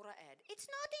Cremora ad. It's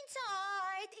not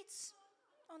inside, it's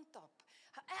on top.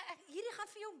 Hierdie gaan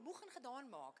vir jou moeg en gedaan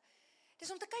maak.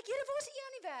 Dis om te kyk, Here, waar is U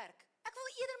aan die werk? Ek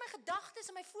wil eerder my gedagtes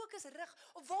en my fokus rig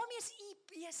op waarmee is U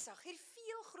besig, hierdie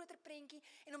veel groter prentjie,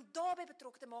 en om daarbey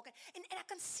betrokke te maak, en ek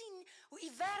kan sien hoe U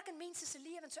werk in mense se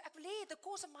lewens, so ek wil hê the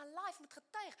course of my life moet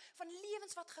getuig van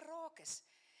lewens wat geraak is,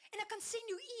 en ek kan sien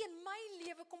hoe U in my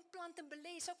lewe kom plant en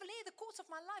belê, so ek wil hê the course of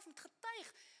my life moet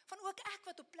getuig van ook ek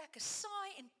wat op plekke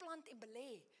saai en plant en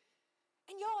belê.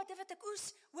 En ja, dit wat ek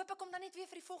oes, hoop ek om dan net weer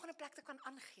vir die volgende plek te kan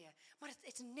aangee, maar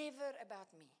it's never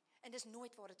about me. En dis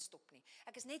nooit waar dit stop nie.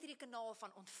 Ek is net hierdie kanaal van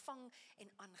ontvang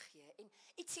en aangee. En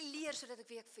ietsie leer, sodat ek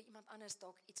weer vir iemand anders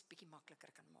dalk iets bietjie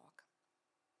makliker kan maak.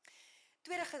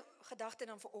 Tweede gedagte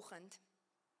dan vir oggend,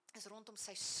 is rondom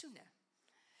seisoene.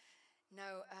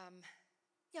 Nou,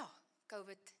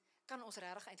 COVID kan ons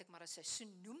regtig eintlik maar 'n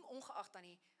seisoen noem, ongeag dan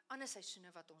die ander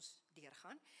seisoene wat ons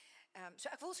deurgaan. So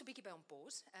ek wil so 'n bietjie by hom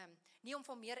pause. Nie om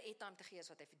vir meer airtime te gee as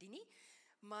wat hy verdien nie,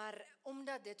 maar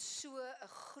omdat dit so 'n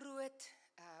groot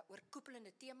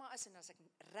oorkoepelende tema is, en as ek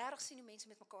regtig sien hoe mense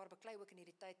met mekaar beklei ook in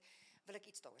hierdie tyd, wil ek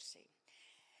iets daaroor sê.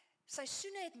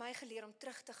 Seisoene het my geleer om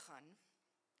terug te gaan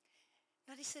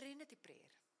na die Serenity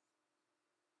Prayer.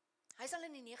 Hy is al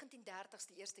in die 1930s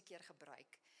die eerste keer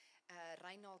gebruik.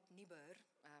 Reinhard Niebuhr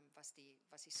was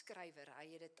die skrywer.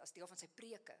 Hy het dit as deel van sy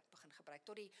preke begin gebruik,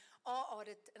 tot die AA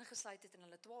dit ingesluit het in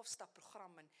hulle 12-stap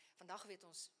program, en vandag weet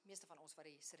ons, meeste van ons, wat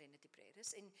die Serenity Prayer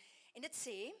is. En dit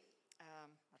sê,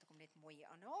 wat ek hom net mooi hier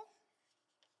aanhaal.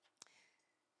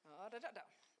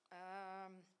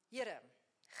 Here,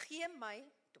 gee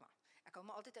my, ek hou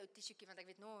maar altyd 'n ou tissuekie, want ek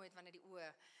weet nooit wanneer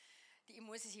die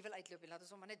emosies hier wil uitloop, en laat ons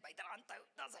hom maar net buiterhand hou,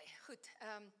 dan is hy, goed.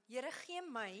 Here, gee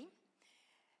my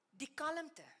die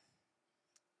kalmte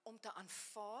om te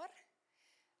aanvaar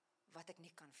wat ek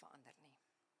nie kan verander nie.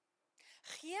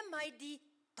 Gee my die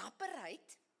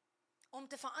dapperheid om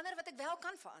te verander wat ek wel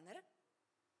kan verander,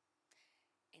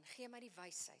 en gee my die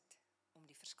wysheid om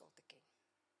die verskil te ken.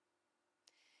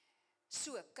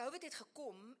 So, COVID het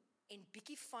gekom en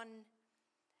bietjie van 'n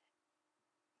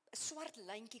swart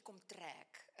lyntjie kom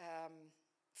trek,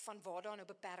 van waar daar nou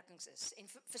beperkings is. En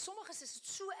vir sommiges is dit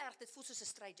so erg, dit voel soos 'n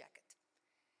straitjacket.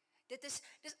 Dis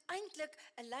eintlik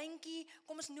 'n lyntjie,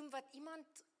 kom ons noem wat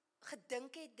iemand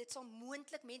gedink het, dit sal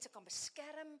moontlik mense kan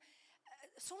beskerm.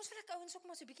 Soms wil ek ouens ook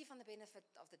maar so 'n bietjie van the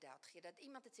benefit of the doubt gee, dat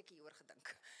iemand het seker hieroor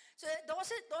gedink. So,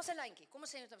 daar's 'n lyntjie, kom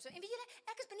ons sê dit so. En weet julle,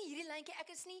 ek is binne hierdie lyntjie, ek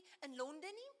is nie in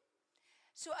Londen nie.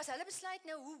 So, as hulle besluit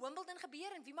nou hoe Wimbledon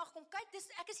gebeur en wie mag kom kyk,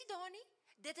 ek is nie daar nie.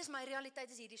 Dit is my realiteit,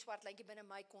 is hierdie swart lyntjie binne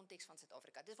my konteks van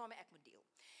Suid-Afrika. Dis waarmee ek moet deel.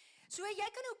 So,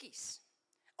 jy kan nou kies,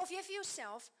 of jy vir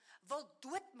jouself wil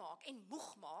doodmaak en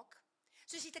moeg maak,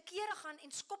 soos jy te kere gaan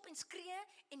en skop en skree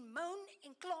en moan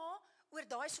en kla oor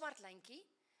daai swart lyntjie,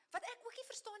 wat ek ook nie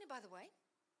verstaan nie, by the way.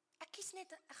 Ek kies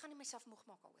net, ek gaan nie myself moeg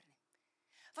maak daaroor nie.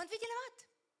 Want weet julle wat?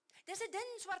 Dis 'n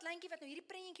dun swart lyntjie wat nou hierdie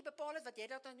prentjie bepaal het, wat jy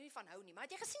daar nou nie van hou nie. Maar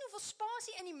het jy gesien hoeveel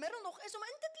spasie in die middel nog is om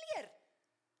in te kleur?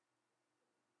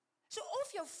 So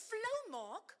of jou flou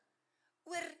maak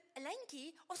oor 'n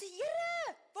lyntjie, of sê,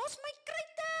 Here, waar's my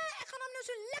kruite? Ek gaan hom nou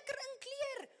so lekker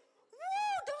inkleur.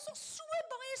 Woe, daar's nog so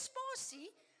baie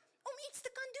spasie om iets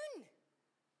te kan doen.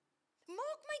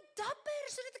 Maak my dapper,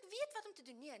 sodat ek weet wat om te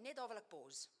doen. Nee, net daar wil ek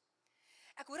pause.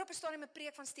 Ek hoor op 'n stadium 'n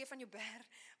preek van Stefan Joubert,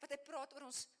 wat hy praat oor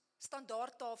ons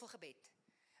standaard tafelgebed.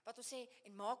 Wat ons sê,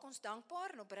 en maak ons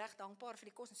dankbaar, en opreg dankbaar vir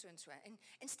die kos en so en so.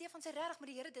 En Stefan sê regtig, moet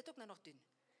die Here dit ook nou nog doen.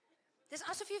 Dis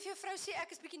asof jy vir jou vrou sê,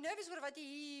 ek is bietjie nervus oor wat jy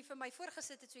hier vir my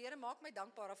voorgesit het, so Here, maak my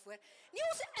dankbaar daarvoor. Nee,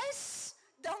 ons is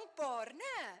dankbaar,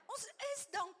 nee. Ons is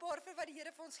dankbaar vir wat die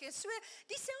Here vir ons gee. So,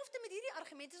 dieselfde met hierdie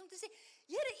argument is om te sê,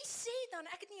 Here, U sê dan,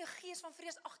 ek het nie 'n gees van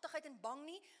vreesagtigheid en bang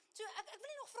nie. So, ek wil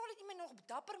nie nog vra dat U my nog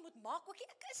dapper moet maak, ook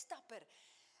ek is dapper.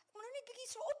 Ek moet nou net bietjie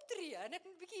so optree, en ek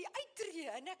moet bietjie uittree,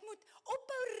 en ek moet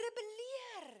ophou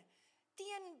rebelleer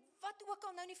teen wat ook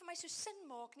al nou nie vir my so sin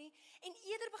maak nie, en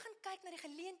eerder begin kyk na die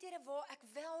geleenthede waar ek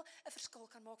wel 'n verskil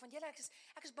kan maak, want julle,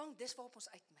 ek is bang dis waarop ons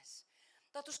uitmis.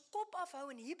 Dat ons kop afhou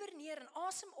en hiberneer en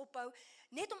asem ophou,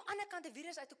 net om aan die ander kant 'n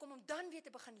virus uit te kom, om dan weer te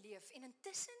begin leef. En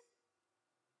intussen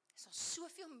is daar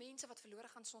soveel mense wat verlore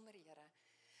gaan sonder die Here.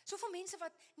 Soveel mense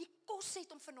wat nie kos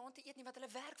het om vanaand te eet nie, wat hulle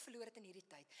werk verloor het in hierdie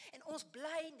tyd. En ons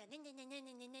bly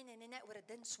nee oor 'n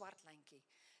dun swart lyntjie.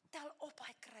 Tel op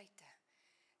daai kruite.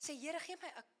 Sê, Here, gee my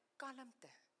 'n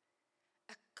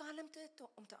kalmte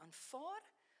om te aanvaar.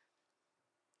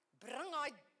 Bring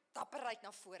daai dapperheid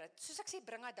na vore. Soos ek sê,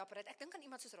 bring haar dapperheid. Ek dink aan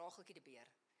iemand soos Racheltjie die beer.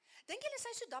 Dink julle sy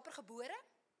is so dapper gebore?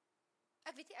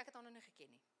 Ek weet nie, ek het haar nog nie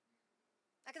geken nie.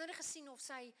 Ek het nog nie gesien of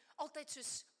sy altyd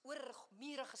soos oor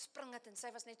mure gespring het en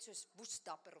sy was net soos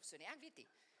woestdapper of so nie. Ek weet nie.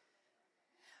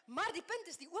 Maar die punt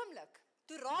is die oomblik,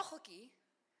 toe Racheltjie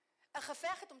 'n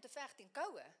geveg het om te veg teen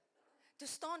koue, toe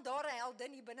staan daar 'n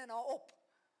heldin hier binne in haar op,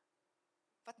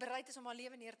 wat bereid is om haar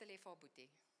lewe neer te lê vir haar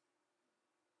boetie.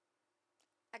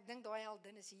 Ek dink daai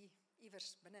heldin is hier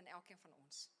iewers binne in elkeen van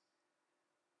ons.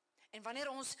 En wanneer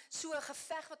ons so 'n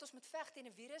geveg wat ons moet veg teen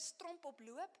 'n virus stromp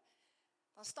oploop,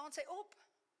 dan staan sy op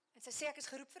en sy sê ek is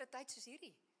geroep vir 'n tyd soos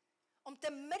hierdie, om te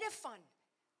midde van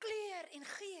kleur en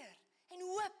geur en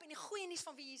hoop en die goeie nuus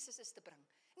van wie Jesus is te bring.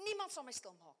 Niemand sal my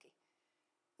stil maak nie.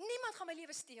 Niemand gaan my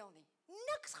lewe steel nie.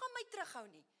 Niks gaan my terughou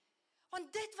nie.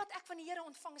 Want dit wat ek van die Here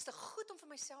ontvang is te goed om vir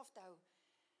myself te hou.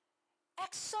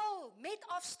 Ek sal met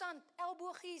afstand,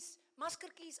 elbogies,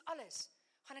 maskertjies, alles,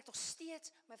 gaan ek nog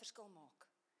steeds my verskil maak.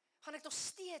 Gaan ek nog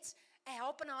steeds 'n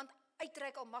helpende hand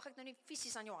uitreik, al mag ek nou nie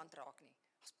fisies aan jou hand raak nie.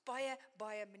 Daar's baie,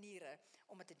 baie maniere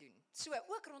om dit te doen. So,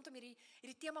 ook rondom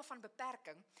hierdie tema van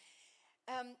beperking.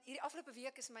 Hierdie afgelope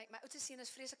week is my oudste seun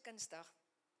is vreeslik kunstig.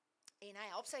 En hy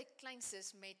help sy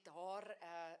kleinsus met haar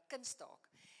kunstaak.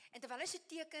 En terwyl hy so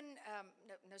teken,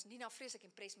 nou is Nina vreeslik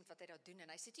impressed met wat hy daar doen, en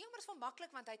hy sê, die jammer is wel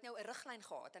maklik, want hy het nou 'n riglyn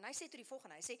gehad, en hy sê toe die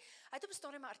volgende, hy sê, hy het op 'n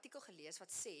stadium 'n artikel gelees, wat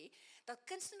sê, dat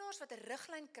kunstenaars wat 'n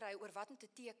riglyn kry oor wat om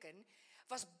te teken,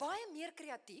 was baie meer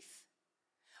kreatief,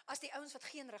 as die ouens wat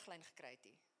geen riglyn gekry het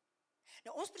nie.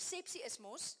 Nou ons persepsie is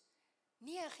mos,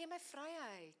 nee, gee my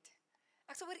vryheid,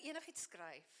 ek sal oor enigiets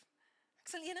skryf, ek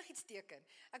sal enigiets teken.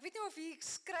 Ek weet nie of hier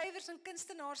skrywers en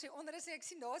kunstenaars hieronder is, ek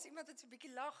sien daar's iemand wat so 'n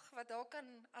bietjie lag, wat daar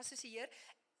kan assosieer.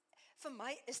 Vir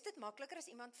my is dit makliker as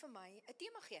iemand vir my 'n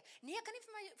tema gee. Nee, ek kan nie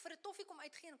vir my vir 'n toffie kom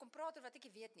uitgee en kom praat oor wat ek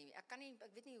nie weet nie. Ek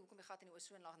weet nie hoekom die gat in die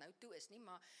osoonlaag nou toe is nie,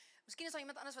 maar miskien is daar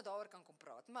iemand anders wat daaroor kan kom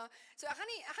praat. Maar so ek gaan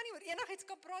nie oor enigiets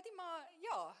kan praat nie, maar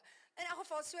ja. In elk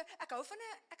geval so ek hou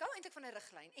eintlik van 'n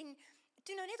riglyn. En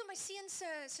toe nou net om my seun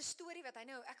se storie wat hy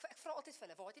nou ek vra altyd vir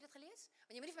hulle, waar het jy dit gelees?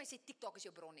 Want jy moet nie vir my sê TikTok is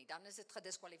jou bron nie, dan is dit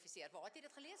gediskwalifiseer. Waar het jy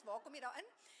dit gelees? Waar kom jy daarin?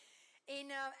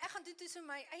 En ek gaan doen toe so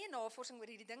my eie navorsing oor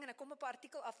hierdie ding en ek kom op 'n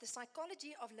artikel af, The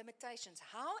Psychology of Limitations,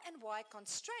 How and Why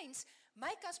Constraints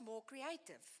Make Us More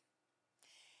Creative.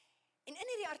 En in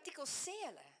hierdie artikel sê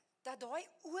hulle dat daai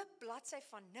oop bladsy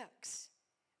van niks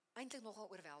eintlik nogal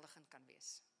oorweldigend kan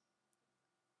wees.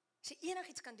 As jy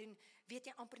enigiets kan doen, weet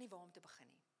jy amper nie waar om te begin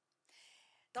nie.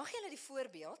 Dan gee hulle die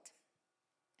voorbeeld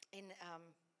en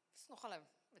is nogal 'n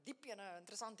diep en 'n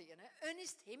interessante een.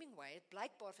 Ernest Hemingway het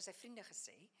blykbaar vir sy vriende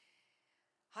gesê,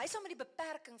 hy sal met die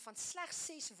beperking van slegs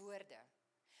 6 woorde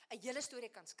 'n hele storie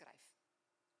kan skryf.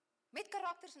 Met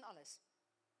karakters en alles.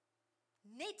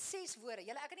 Net 6 woorde.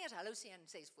 Ek kan nie eens hallo sê in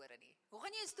 6 woorde nie. Hoe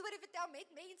gaan jy 'n storie vertel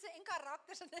met mense en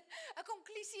karakters en 'n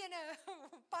konklusie en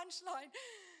 'n punchline?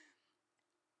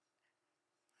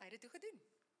 Hy het dit toe gedoen.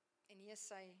 En hier is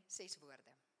sy 6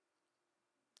 woorde.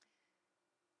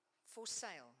 For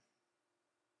sale.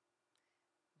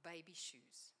 Baby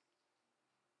shoes.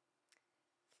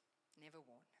 Never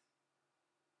worn.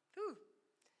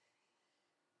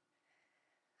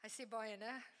 Hy sê baie,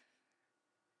 né?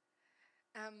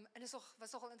 En dit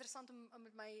was nogal interessant om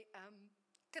met my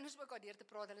kinders ook daardeur te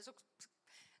praat. Hulle is ook,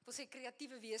 ek wil sê,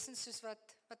 kreatiewe wesens soos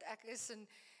wat ek is. En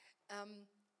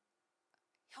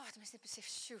ja, het mens net besef,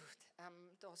 shoot,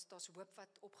 daar's hoop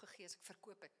wat opgegee is, ek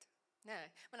verkoop het. Nee,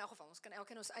 maar in elk geval, ons kan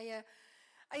elkeen ons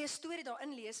eie storie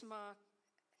daarin lees, maar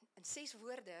in 6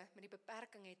 woorde, met die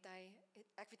beperking het hy,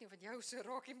 ek weet nie of het jou so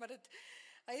raak nie, maar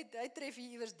hy tref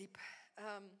hier iewers diep.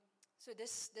 So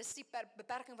dis die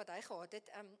beperking wat hy gehad het.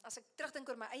 As ek terugdink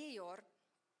oor my eie jaar,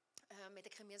 het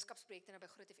ek gemeenskapsprojekte nou by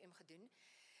Groot FM gedoen.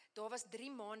 Daar was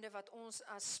 3 maande wat ons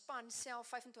as span self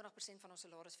 25% van ons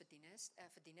salaris verdien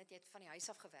het. Jy het van die huis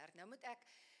af gewerk. Nou moet ek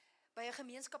by 'n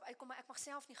gemeenskap uitkom, maar ek mag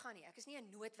self nie gaan nie. Ek is nie 'n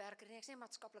noodwerker nie, ek is nie 'n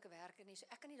maatskaplike werker nie, so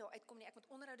ek kan nie daar uitkom nie. Ek moet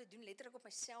onderhoude doen, letterlik op my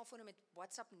selfoon met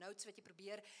WhatsApp notes wat jy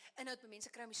probeer inhoud met mense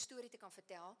kry om die storie te kan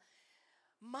vertel.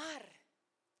 Maar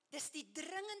dis die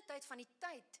dringendheid van die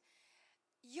tyd.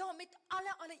 Ja, met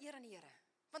alle eer aan die Here.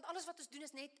 Want alles wat ons doen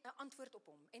is net 'n antwoord op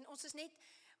hom. En ons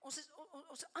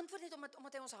antwoord net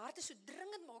omdat hy ons harte so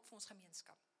dringend maak vir ons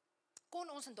gemeenskap. Kon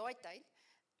ons in daai tyd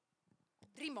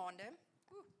 3 maande,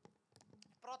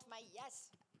 praat vir my, yes,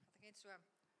 wat ek net so,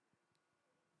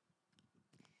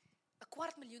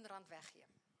 250.000 rand weggee.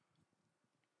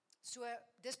 So,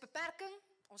 dis beperking,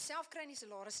 ons self kry nie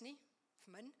salaris nie,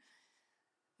 vir min,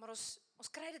 maar ons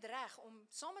kry dit reg om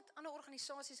saam met ander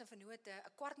organisasies en vennote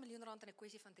 250.000 rand in 'n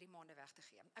kwessie van 3 maande weg te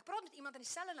gee. Ek praat met iemand in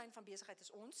dieselfde lyn van besigheid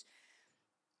as ons,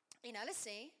 en hulle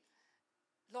sê,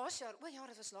 laas jaar,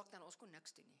 dit was lockdown, ons kon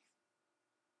niks doen nie.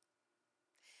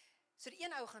 So die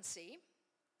een ou gaan sê,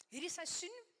 hierdie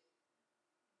seisoen,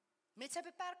 met sy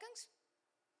beperkings,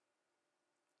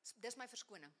 dis my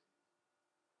verskoning.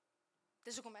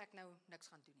 Dis hoekom ek nou niks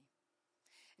gaan doen nie.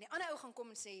 En die ander ou gaan kom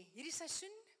en sê, hierdie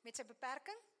seisoen, met sy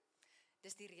beperking,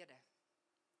 dis die rede.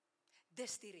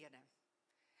 Dis die rede.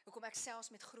 Hoekom ek selfs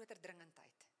met groter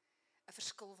dringendheid 'n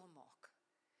verskil wil maak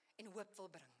en hoop wil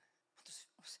bring. Want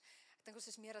ek dink ons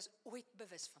is meer as ooit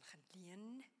bewus van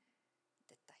geleende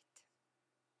tyd.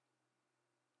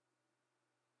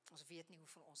 Ons weet nie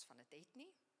hoeveel ons van dit het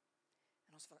nie,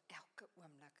 en ons wil elke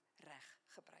oomblik reg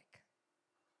gebruik.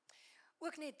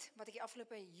 Ook net wat ek die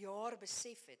afgelope jaar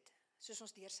besef het, soos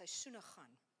ons deur seisoene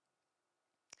gaan,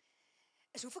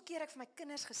 is hoeveel keer ek vir my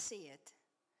kinders gesê het,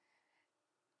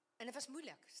 en dit was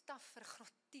moeilik, staf vir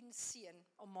graad 10 seun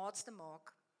om maats te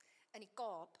maak in die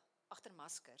Kaap agter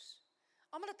maskers.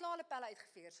 Almal het klaar hulle pelle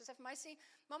uitgeveer. Soos hy vir my sê,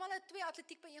 mamma hulle het 2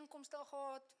 atletiek byeenkomste al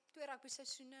gehad, 2 rugby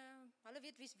seisoene, hulle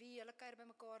weet wie's wie, hulle kuier by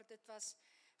mekaar, dit was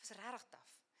regtig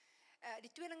taaf.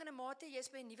 Die tweelinge en mate, jy is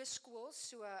by 'n nuwe skool,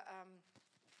 so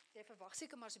jy verwag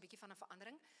seker maar so 'n bietjie van 'n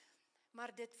verandering,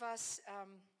 maar dit was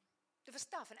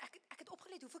taaf, en ek het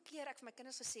opgelet hoeveel keer ek vir my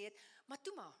kinders gesê het, maar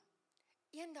toe maar,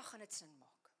 eendag gaan dit sin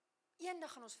maak.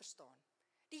 Eendag gaan ons verstaan.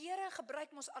 Die Here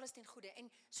gebruik ons alles ten goeie,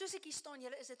 en soos ek hier staan,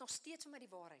 julle, is dit nog steeds vir my die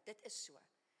waarheid, dit is so.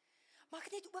 Maar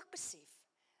ek het net ook besef,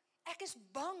 ek is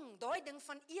bang, daai ding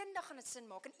van eendag gaan dit sin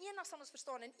maak, en eendag sal ons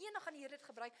verstaan, en eendag gaan die Here dit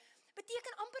gebruik,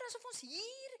 beteken amper asof ons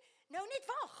hier nou net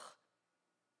wag.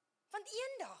 Want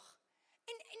eendag,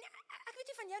 en ek weet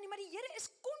nie van jou nie, maar die Here is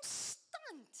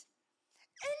konstant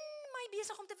in my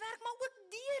besig om te werk, maar ook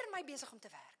deur my besig om te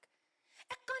werk.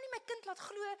 Ek kan nie my kind laat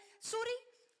glo, sorry,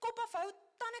 kop afhou,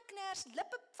 tande kners,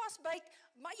 lippe vasbyt,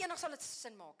 maar eendag sal dit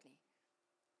sin maak nie.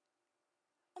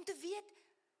 Om te weet,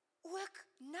 ook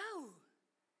nou,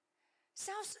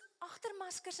 selfs agter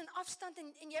maskers en afstand,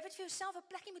 en jy weet vir jouself 'n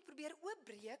plekkie moet probeer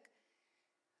oopbreek,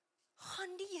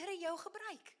 gaan die Here jou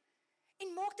gebruik.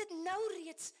 En maak dit nou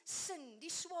reeds sin, die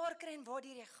swaar kry en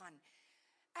waardeur jy gaan.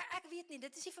 Ek weet nie,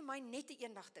 dit is nie vir my net 'n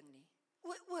eendag ding nie.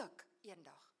 Ook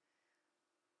eendag.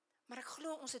 Maar ek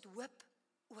glo ons het hoop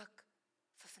ook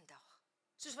vir vandag.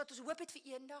 Soos wat ons hoop het vir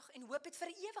eendag en hoop het vir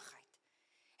 'n ewigheid,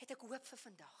 het ek hoop vir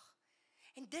vandag.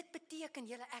 En dit beteken,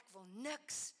 julle, ek wil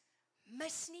niks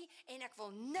mis nie, en ek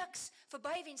wil niks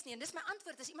verbywens nie. En dis my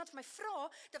antwoord, as iemand vir my vra,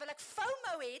 terwyl ek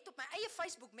FOMO het op my eie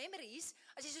Facebook memories,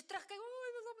 as jy so terugkyk,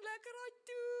 ek was op lekker daai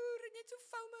toer, en net so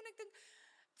FOMO, en ek dink,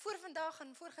 voor vandag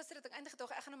en voor gister het ek eintlik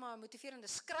gedog, ek gaan nou maar 'n motiverende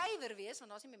skrywer wees,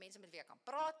 want daar's nie meer mense met wie ek kan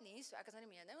praat nie, so ek is nou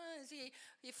nie meer, so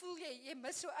jy voel jy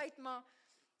mis so uit, maar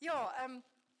ja,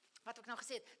 wat ek nou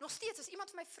gesê het, nog steeds, as iemand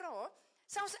vir my vra,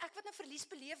 selfs ek wat nou verlies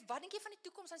beleef, wat dink jy van die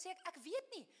toekoms, dan sê ek weet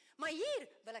nie, maar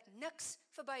hier wil ek niks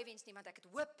verbywens nie, want ek het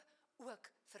hoop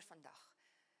ook vir vandag.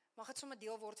 Mag dit sommer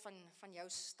deel word van jou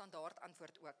standaard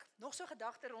antwoord ook. Nog so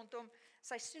gedagte rondom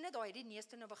seisoene, daar hierdie neus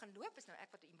toe nou begin loop, is nou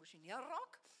ek wat emosioneel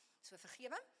raak, so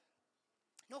vergewe.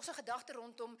 Nog so gedagte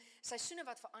rondom seisoene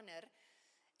wat verander,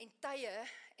 en tye,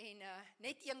 en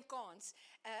net een kans,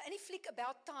 in die fliek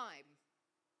About Time,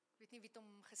 ek weet nie wie het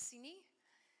hom gesien nie,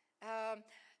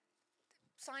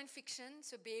 science fiction,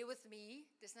 so bear with me,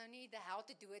 dis nou nie the how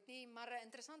to do it nie, maar 'n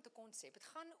interessante konsep. Het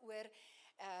gaan oor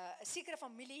 'n sekere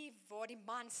familie waar die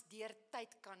mans deur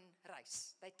tyd kan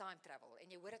reis, by time travel, en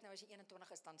jy hoor dit nou as jy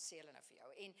 21 is, dan sê hulle nou vir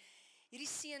jou, en hierdie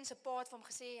seun se pa het vir hom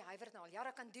gesê, hy wil dit nou al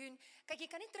jare kan doen, kyk, jy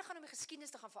kan nie teruggaan om die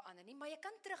geskiedenis te gaan verander nie, maar jy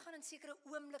kan teruggaan en sekere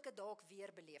oomblikke dalk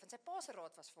weer beleef, en sy pa se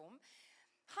raad was vir hom,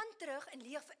 gaan terug en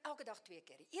leef elke dag 2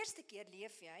 keer. Die eerste keer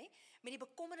leef jy met die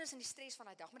bekommernis en die stres van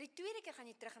die dag, maar die tweede keer gaan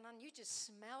jy terug en dan you just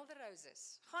smell the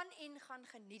roses. Gaan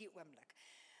geniet die oomblik.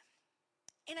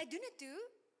 En hy doen dit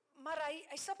toe, maar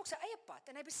hy stap ook sy eie pad,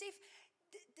 en hy besef,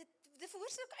 dit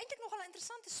veroorsaak eintlik nogal 'n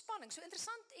interessante spanning, so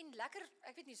interessant en lekker,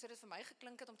 ek weet nie, so dit vir my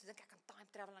geklink het om te dink, ek kan time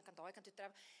travel, en ek kan daai kant toe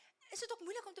travel. Is dit ook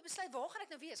moeilik om te besluit, waar gaan ek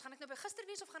nou wees? Gaan ek nou by gister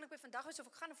wees, of gaan ek by vandag wees, of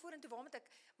ek gaan nou vorentoe, waar moet ek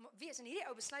wees? En hierdie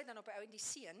ou besluit dan op 'n ou en die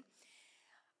seun,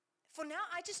 for now,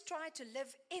 I just try to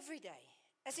live every day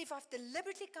as if I've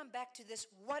deliberately come back to this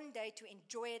one day to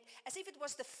enjoy it, as if it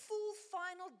was the full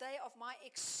final day of my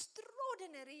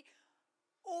extraordinary,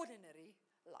 ordinary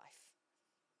life.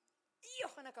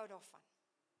 En ek hou daarvan.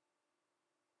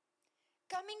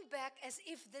 Coming back as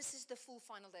if this is the full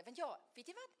final day. Want ja, weet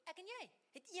jy wat? Ek en jy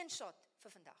het een shot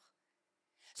vir vandag.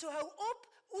 So hou op,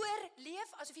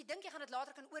 oorleef, asof jy dink jy gaan dit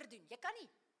later kan oordoen. Jy kan nie.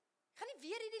 Jy gaan nie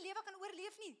weer hierdie lewe kan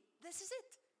oorleef nie. This is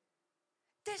it.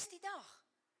 Dis die dag.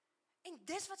 En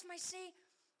dis wat vir my sê,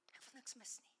 ek wil niks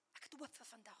mis nie. Ek het hoop vir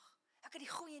vandag. Ek het die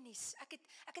goeie nuus. Ek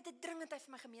het 'n dringendheid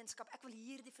vir my gemeenskap. Ek wil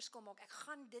hier die verskil maak. Ek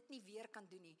gaan dit nie weer kan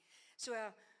doen nie. So,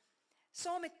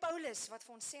 saam met Paulus, wat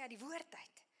vir ons sê uit die woord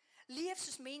uit. Leef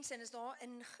soos mense, en is daar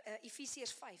in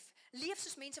Efesiërs 5. Leef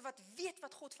soos mense wat weet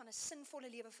wat God van 'n sinvolle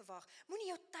lewe verwag. Moenie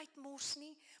jou tyd mors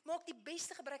nie. Maak die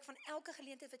beste gebruik van elke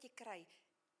geleentheid wat jy kry.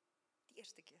 Die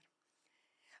eerste keer.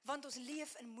 Want ons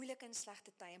leef in moeilike en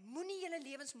slegte tye. Moenie julle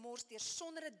lewens mors deur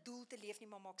sonder 'n doel te leef nie,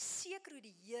 maar maak seker hoe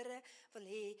die Here wil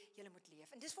hê julle moet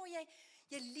leef. En dis waar jy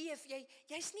leef,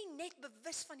 jy's nie net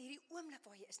bewus van hierdie oomblik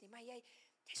waar jy is nie, maar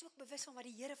jy's ook bewus van wat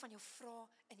die Here van jou vra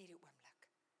in hierdie oomblik.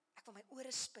 Ek wil my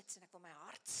ore spits en ek wil my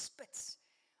hart spits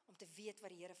om te weet wat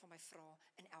die Here van my vra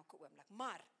in elke oomblik.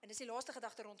 Maar, en dis die laaste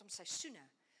gedagte rondom seisoene,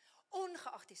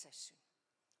 ongeag die seisoen,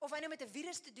 of hy nou met 'n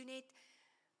virus te doen het,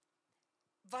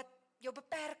 wat jou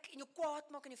beperk en jou kwaad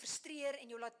maak en jou frustreer en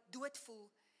jou laat dood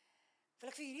voel, wil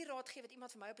ek vir hierdie raad gee wat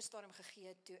iemand vir my op 'n stadium gegee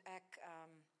het, toe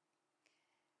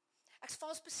ek's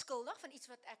vals beskuldig van iets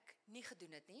wat ek nie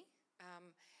gedoen het nie,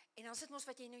 en dan sit mos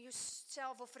wat jy nou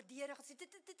jouself wil verdedig, en sê,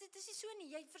 dit is nie so nie,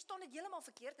 jy verstaan dit heeltemal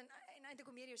verkeerd, en eintlik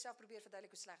hoe meer jy jouself probeer verduidelik,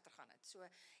 hoe slegter gaan dit, so,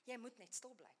 jy moet net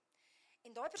stil bly.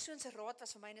 En daai persoon se raad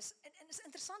was vir my, en is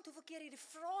interessant hoeveel keer hierdie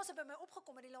frase by my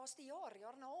opgekom in die laaste jaar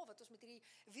en 'n half, wat ons met hierdie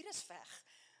virus veg.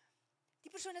 Die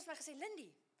persoon het my gesê,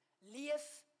 Lindie,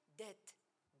 leef dit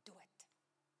dood.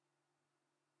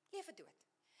 Leef dit dood.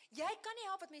 Jy kan nie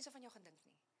help wat mense van jou gaan dink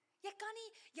nie. Jy kan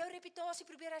nie jou reputasie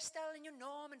probeer herstel in jou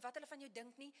naam en wat hulle van jou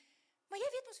dink nie, maar jy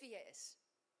weet mos wie jy is.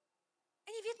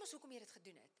 En jy weet mos hoekom jy dit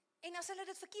gedoen het. En as hulle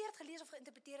dit verkeerd gelees of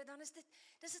geïnterpreteer het, dan is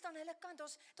dit aan hulle kant.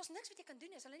 Daar's niks wat jy kan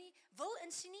doen as hulle nie wil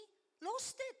insien nie.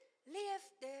 Los dit. Leef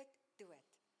dit dood.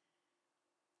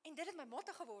 En dit het my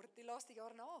motto geword die laaste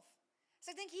jaar en 'n half. So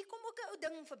ek dink, hier kom ook 'n ou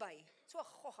ding verby, so 'n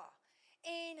gogga.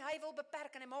 En hy wil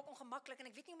beperk en hy maak ongemaklik en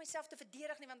ek weet nie hoe myself te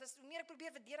verdedig nie, want hoe meer ek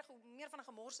probeer verdedig, hoe meer van 'n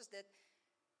gemors is dit.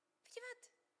 Weet jy wat?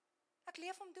 Ek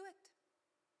leef hom dood.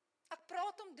 Ek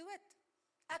praat hom dood.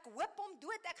 Ek hoop hom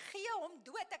dood, ek gee hom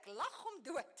dood, ek lag hom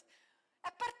dood.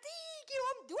 Ek partiekie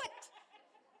hom dood.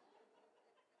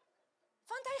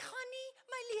 Want hy gaan nie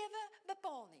my lewe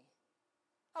bepaal nie.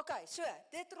 OK, so,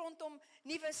 dit rondom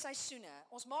nuwe seisoene.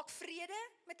 Ons maak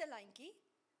vrede met 'n lyntjie.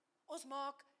 Ons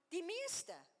maak die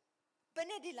meeste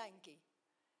binne die lyntjie.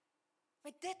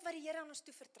 Met dit wat die Here aan ons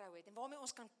toevertrou het en waarmee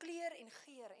ons kan kleur en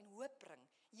geur en hoop bring,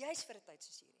 juis vir 'n tyd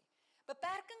soos hierdie.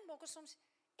 Beperking maak ons soms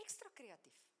ekstra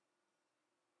kreatief.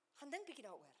 Gaan dink bietjie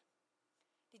daaroor.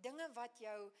 Die dinge wat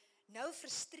jou nou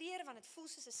frustreer, want dit voel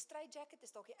soos 'n straitjacket,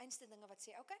 is dalk die einste dinge wat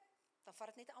sê, OK, dan vat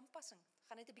dit net 'n aanpassing.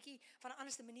 Gaan net 'n bietjie van 'n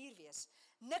anderste manier wees.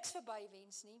 Niks verby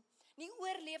wens nie. Nie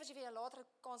oorleef as jy weer later 'n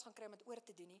kans gaan kry om dit oor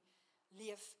te doen nie.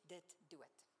 Leef dit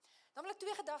dood. Dan wil ek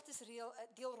 2 gedagtes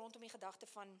deel rondom die gedagte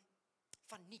van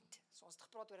nuut. So ons het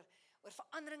gepraat oor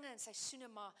veranderinge en seisoene,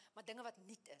 maar dinge wat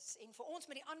nuut is. En vir ons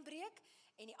met die aanbreek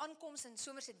en die aankoms in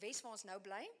Somerset Wes waar ons nou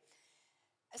bly,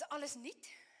 is alles nuut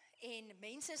en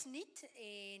mense is nuut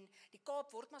en die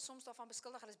Kaap word maar soms daarvan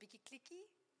beskuldig, hulle is bietjie klikkie.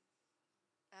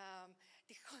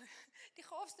 Die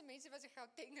gaafste mense was die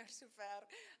Gautengers sover.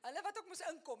 Hulle wat ook moes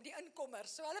inkom, die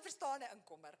inkommers, so hulle verstaan 'n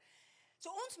inkommer.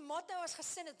 So ons motto as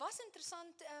gesin, dit was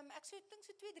interessant, ek dink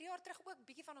so 2-3 jaar terug ook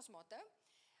bietjie van ons motto,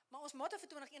 maar ons motto vir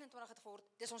 2021 het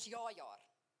geword, dis ons ja-jaar.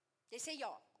 Jy sê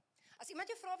ja. As iemand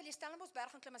jou vra, wil jy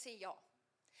Stellenboschberg gaan klim, dan sê jy ja.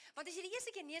 Want as jy die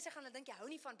eerste keer nee sê, gaan hulle dink jy hou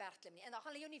nie van bergklim nie, en dan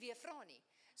gaan hulle jou nie weer vra nie.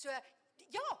 So,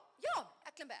 ja,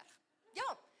 ek klim berg.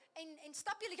 Ja, en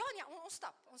stap julle, ja nee, ons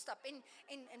stap, en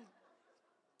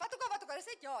wat ook al, is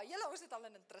net ja, ons het al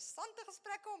in interessante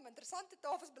gesprekke om interessante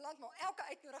tafels beland, maar elke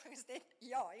uitnodiging is net,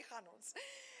 ja, hier gaan ons.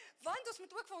 Want ons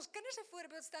moet ook vir ons kinders 'n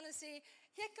voorbeeld stel en sê,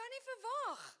 jy kan nie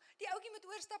verwag, die ouetjie moet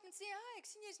oorstap en sê, ek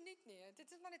sien jy's nuut nie,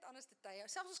 dit is maar net anders te tye.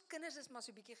 Selfs ons kinders is maar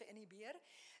so bietjie geïnhibeer.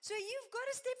 So you've got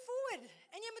to step forward,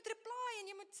 en jy moet reply, en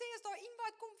jy moet sê, as daar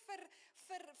invite kom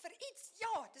vir iets,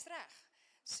 ja, dis reg.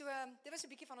 So, dit was 'n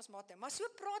bietjie van ons motto. Maar so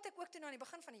praat ek ook toe aan die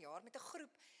begin van die jaar met 'n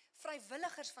groep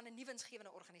vrywilligers van 'n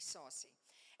nuwensgewende organisasie.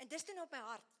 En dis toe nou op my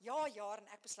hart, ja-jaar, en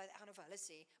ek besluit, ek gaan nou vir hulle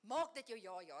sê, maak dit jou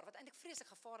ja-jaar, wat eintlik vreeslik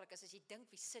gevaarlik is as jy dink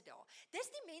wie sit daar. Dis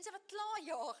die mense wat klaar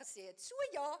ja gesê het. So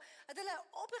ja, dat hulle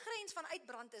op 'n grens van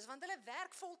uitbrand is, want hulle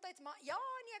werk voltyds, maar ja,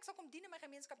 nee, ek sal kom dien in my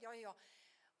gemeenskap, ja.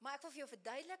 Maar ek wil vir jou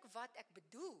verduidelik wat ek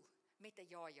bedoel met 'n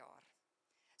ja-jaar.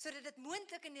 Sodat dit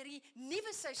moontlik in hierdie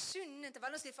nuwe seisoen, en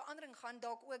terwyl ons die verandering gaan,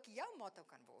 dalk ook jou motto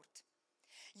kan word.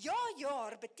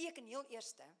 Ja-jaar beteken heel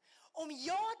eerste, om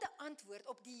ja te antwoord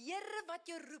op die Here wat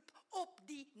jou roep op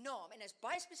die naam. En hy is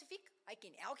baie spesifiek, hy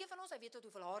ken elkeen van ons, hy weet tot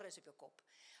hoeveel hare is op jou kop.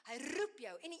 Hy roep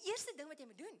jou, en die eerste ding wat jy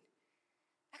moet doen,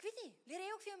 ek weet nie, leer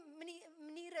jy ook vir jou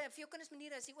maniere, vir jou kinders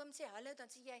maniere, as die oom sê hallo, dan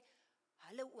sê jy,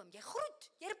 hallo oom, jy groet,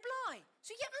 jy reply,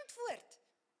 so jy antwoord.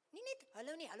 Nie net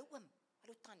hallo nie, hallo oom,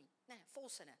 hallo tannie, nee,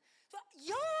 volsinne. So,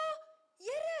 ja,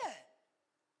 Here,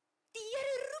 die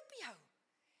Here roep jou.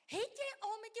 Het jy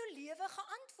al met jou lewe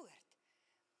geantwoord?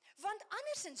 Want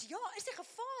andersins, ja, is die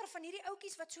gevaar van hierdie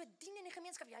ouetjies wat so dien in die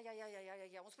gemeenskap,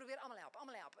 ja, ons probeer almal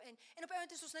help, en op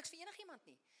einde is ons niks vir enigiemand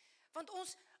nie. Want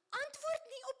ons antwoord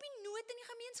nie op die nood in die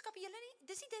gemeenskap, julle nie,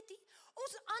 dis nie dit nie.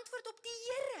 Ons antwoord op die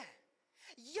Here.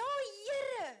 Ja,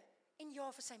 Here, en ja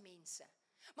vir sy mense.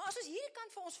 Maar as ons hierdie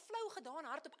kant vir ons flou gedaan,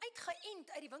 hardop uitgeënt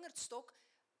uit die wingerdstok,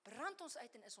 brand ons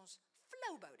uit en is ons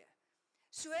flouwboude.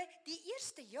 So, die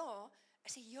eerste ja,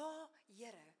 is 'n ja,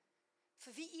 Here,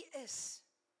 vir wie U is,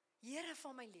 Here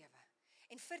van my lewe,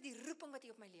 en vir die roeping wat U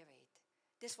op my lewe het.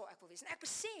 Dis waar ek wil wees. En ek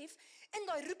besef, in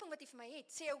daai roeping wat U vir my het,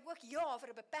 sê ek ook ja vir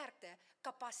 'n beperkte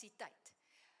kapasiteit.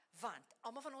 Want,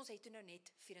 almal van ons het toe nou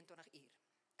net 24 uur.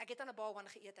 Ek het aan 'n baalwan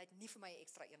geëet, hy het nie vir my 'n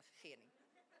ekstra een gegee nie.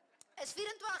 Is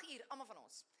 24 uur, almal van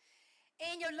ons.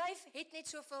 En jou lyf het net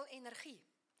soveel energie.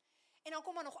 En dan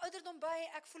kom maar nog ouderdom by,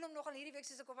 ek voel hom nogal hierdie week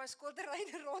soos ek op my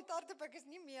skildery rondhardloop, ek is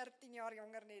nie meer 10 jaar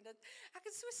jonger nie. Ek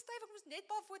is so styf, ek moes net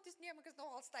paar foto's neem, ek is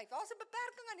nogal styf. Daar's 'n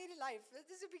beperking aan hierdie lyf, dit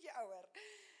is 'n bietjie ouer.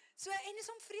 So, en dis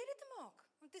om vrede te maak,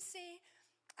 om te sê,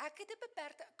 ek het 'n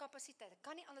beperkte kapasiteit, ek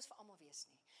kan nie alles vir almal wees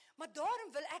nie. Maar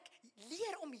daarom wil ek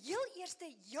leer om heel eerste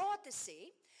ja te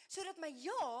sê, sodat my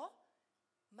ja,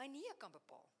 my nee kan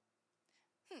bepaal.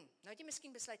 Nou het jy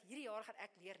miskien besluit, hierdie jaar gaan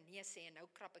ek leer nee sê, en nou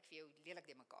krap ek vir jou lelik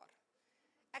de mekaar.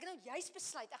 Ek het nou juist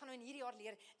besluit, ek gaan nou in hierdie jaar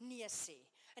leer nee sê.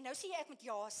 En nou sê jy ek moet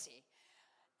ja sê.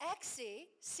 Ek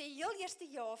sê heel eerste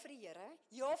ja vir die Here,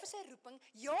 ja vir sy roeping,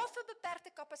 ja vir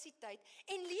beperkte kapasiteit,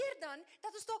 en leer dan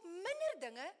dat ons dalk minder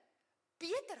dinge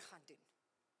beter gaan doen.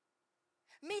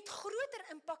 Met groter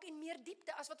impak en meer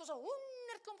diepte as wat ons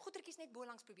 100 klomp goetertjies net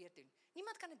bolangs probeer doen.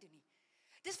 Niemand kan dit doen nie.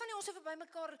 Dis van die ons so by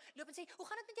mekaar loop en sê, hoe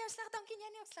gaan dit met jou, sleg, dankie, en jy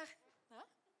nie ook sleg? Huh?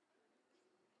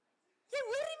 Jy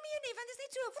hoor nie meer nie, want dit is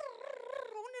net so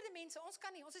honderde mense, ons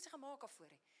kan nie, ons is gemaak daarvoor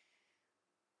nie.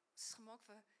 Ons is gemaak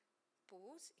vir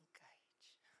pause,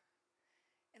 engage.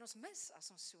 En ons mis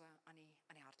as ons so aan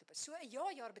die hart loop. So 'n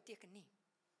ja-jaar beteken nie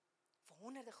vir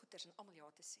honderde goeters en almal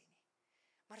ja te sê nie.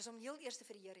 Maar is om heel eerste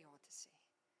vir die Here ja te sê.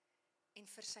 En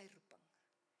vir sy roeping.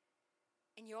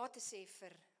 En ja te sê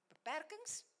vir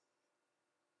beperkings,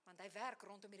 want hy werk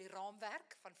rondom hierdie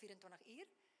raamwerk van 24 uur.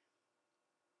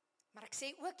 Maar ek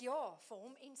sê ook ja vir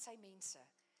hom en sy mense.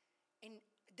 En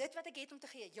dit wat ek het om te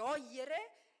gee, ja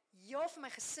Here, ja vir my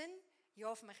gesin,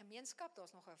 ja vir my gemeenskap,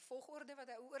 daar's nog 'n volgorde wat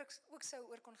hy ook sou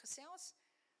oor kon gesels,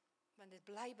 want dit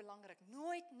bly belangrik,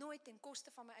 nooit ten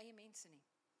koste van my eie mense nie.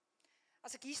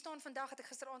 As ek hier staan vandag, het ek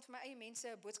gisteraand vir my eie mense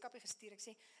 'n boodskapie gestuur, ek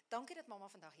sê, dankie dat mamma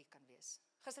vandag hier kan wees.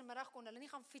 Gistermiddag kon hulle nie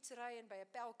gaan fietsry en by 'n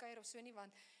pelkuier of so nie,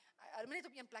 want hulle moet net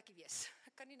op een plekkie wees.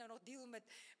 Ek kan nie nou nog deel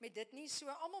met dit nie, so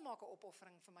almal maak 'n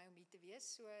opoffering vir my om hier te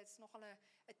wees, so dit's nogal 'n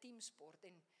teamsport,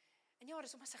 en ja,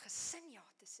 dis om as 'n gesin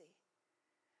ja te sê.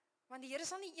 Want die Here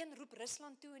sal nie een roep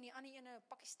Rusland toe en die ander ene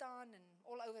Pakistan en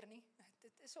all over nie.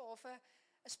 Dit is so half 'n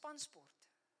spansport,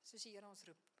 soos die Here ons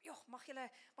roep. Jogg, mag julle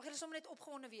sommer net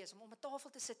opgewonde wees om 'n tafel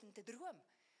te sit en te droom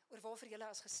oor waarvoor julle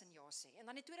as gesin ja sê. En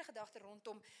dan die tweede gedagte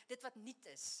rondom dit wat nuut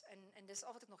is, en dis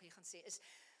al wat ek nog hier gaan sê, is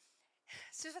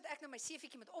soos wat ek nou my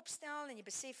CV'tjie moet opstel en jy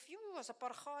besef, as 'n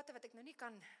paar gate wat ek nou nie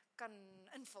kan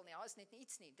invul nie, is net nie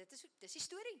iets nie. Dis die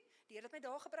storie. Die Here het my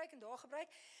daar gebruik,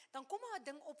 dan kom maar 'n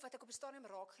ding op wat ek op 'n stadium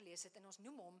raak gelees het, en ons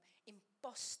noem hom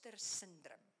imposter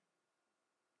syndroom.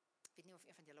 Ek weet nie of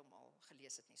een van julle hom al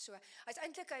gelees het nie. So, hy's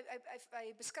eintlik,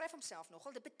 hy beskryf homself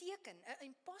nogal. Dit beteken, 'n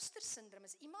imposter syndroom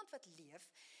is iemand wat leef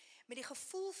met die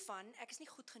gevoel van, ek is nie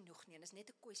goed genoeg nie, en is net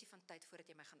 'n kwessie van tyd voordat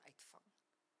jy my gaan uitvang.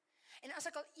 En as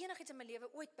ek al enigiets in my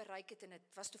lewe ooit bereik het, en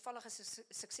dit was toevallig 'n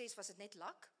sukses, was dit net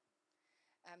luck.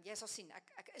 Jy sal sien,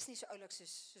 ek is nie so oulik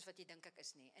soos wat jy dink ek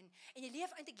is nie. En jy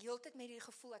leef eintlik heeltyd met die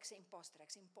gevoel, ek sê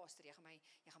imposter, jy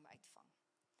gaan my uitvang.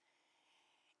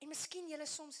 En miskien julle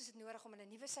soms is dit nodig om in 'n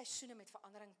nuwe seisoene met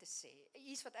verandering te sê,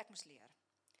 hier's wat ek moes leer.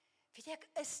 Weet jy, ek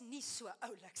is nie so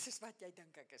oulik soos wat jy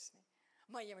dink ek is nie.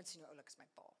 Maar jy moet sien hoe oulik is my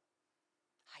pa.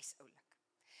 Hy's oulik.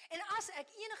 En as ek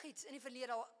enigiets in die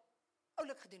verlede al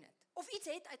oulik gedoen het, of iets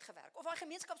het uitgewerk, of 'n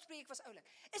gemeenskapsprojek was oulik,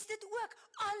 is dit ook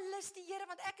alles die Here,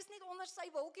 want ek is net onder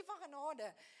sy wolkie van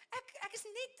genade. Ek is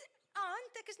net 'n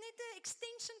hand, ek is net 'n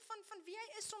extension van wie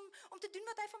hy is om te doen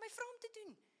wat hy van my vra om te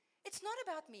doen. It's not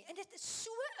about me, en dit is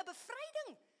so 'n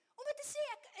bevryding, om te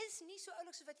sê, ek is nie so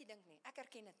oulik soos wat jy dink nie, ek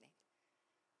erken dit net.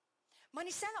 Maar in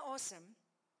dieselfde asem,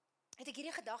 het ek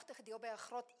hierdie gedagte gedeel by 'n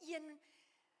graad 1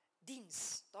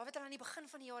 diens. Daar het hulle aan die begin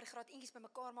van die jaar die graad 1tjies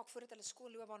bymekaar maak voordat hulle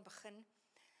skoolloopbaan begin.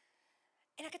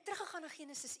 En ek het teruggegaan na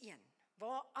Genesis 1,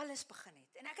 waar alles begin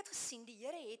het. En ek het gesien, die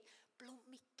Here het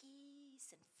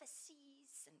blommetjies en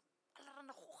vissies en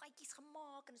allerlei goggetjies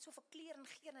gemaak en soveel kleur en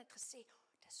geur en het gesê,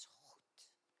 dis goed.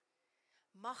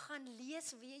 Mag gaan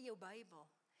lees weer jou Bybel.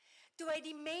 Toe hy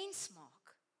die mens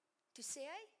maak, toe sê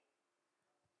hy,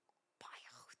 baie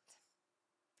goed.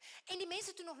 En die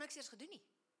mense het toe nog niks eers gedoen nie.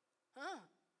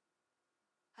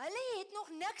 Hulle het nog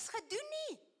niks gedoen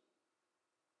nie.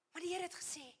 Maar die Here het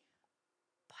gesê,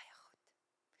 baie goed.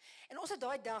 En ons het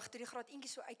daai dag, toe die graad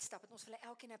eentjies so uitstap, het ons vir hulle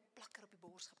elkeen 'n plakker op die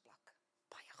bors geplak.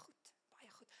 Baie goed, baie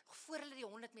goed. Nog voor hulle die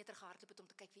 100 meter gehardloop het om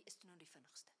te kyk wie is toe nou die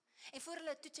vinnigste. En voor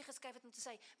hulle 'n toetsie geskryf het om te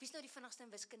sê, wie is nou die vinnigste in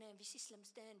wiskunde en wie is die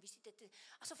slimste en wie is dit,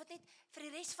 asof het net vir die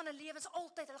res van hulle lewens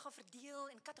altyd hulle gaan verdeel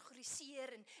en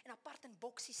kategoriseer en apart in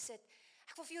boksies sit.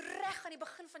 Ek wil vir jou reg aan die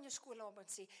begin van jou skoolloopbaan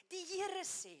sê, die Here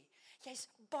sê, jy's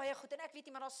baie goed en ek weet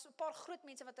nie, maar daar's 'n paar groot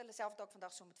mense wat hulle self dalk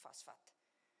vandag so moet vasvat.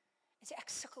 En sê ek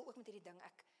sukkel ook met hierdie ding.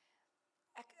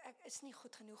 Ek is nie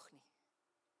goed genoeg nie.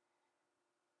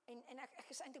 En ek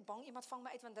is eintlik bang iemand vang my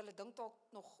uit want hulle dink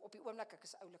dalk nog op die oomblik ek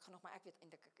is oulik genoeg, maar ek weet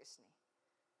eintlik ek is nie.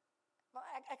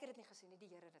 Maar ek het dit nie gesê nie, die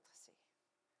Here het dit gesê.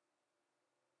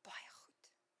 Baie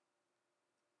goed.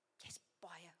 Jy's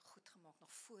baie goed gemaak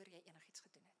nog voor jy enigiets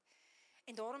gedoen het.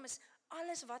 En daarom is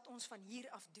alles wat ons van hier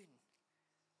af doen,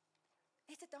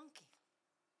 net 'n dankie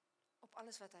op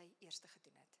alles wat hy eerste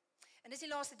gedoen het. En dis die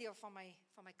laaste deel van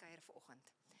my kuier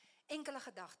vanoggend. Enkele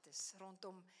gedagtes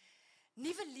rondom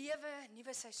nuwe lewe,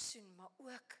 nuwe seisoen, maar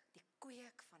ook die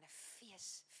kweek van 'n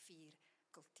feesvier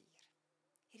kultuur.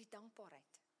 Hierdie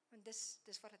dankbaarheid. Want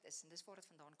dis wat dit is en dis waar dit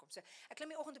vandaan kom. So ek klim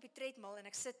die oggend op die treadmill en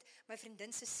ek sit my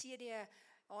vriendin se CD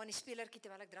in die spelertjie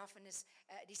terwyl ek draf en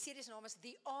die CD se naam is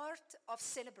The Art of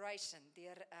Celebration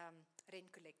deur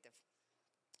Rent Collective.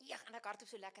 Ja, en ek hardloop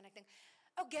so lekker en ek dink,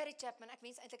 Gary Chapman, ek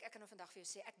wens eintlik ek kan nou vandag vir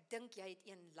jou sê, ek dink jy het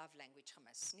een love language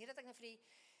gemis. Nie dat ek nou vir die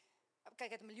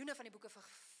kyk, het miljoene van die boeke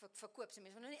verkoop, so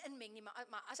mense wil nou nie inmeng nie,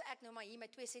 maar as ek nou maar hier my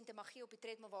 2 sente mag gee op die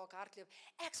treadmill waar ek hardloop,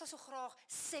 ek sal so graag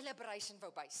celebration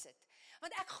wou bysit.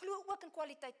 Want ek glo ook in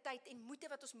kwaliteit tyd en moeite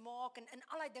wat ons maak en in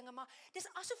allerlei dinge, maar dis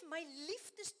asof my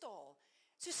liefdestaal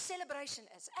so celebration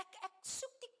is. Ek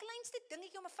soek die kleinste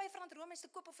dingetjie om 'n R5 roomys te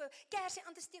koop of 'n kersie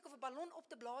aan te steek of 'n ballon op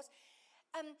te blaas.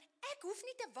 Ek hoef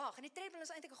nie te wag, en die treadmill is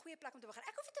eintlik 'n goeie plek om te begin.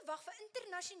 Ek hoef nie te wag vir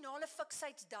internasionale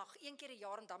fiksheidsdag, 1 keer 'n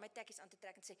jaar om dan my tekkies aan te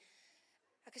trek en sê,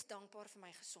 ek is dankbaar vir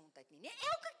my gesondheid nie. Nee,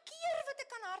 elke keer wat ek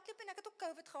kan hardloop en ek het ook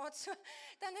COVID gehad, so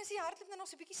dan is die hardloop dan nog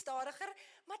so 'n bietjie stadiger,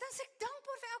 maar dan is ek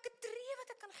dankbaar vir elke tree wat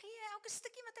ek kan gee, elke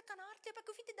stukkie wat ek kan hardloop. Ek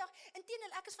hoef nie te dag.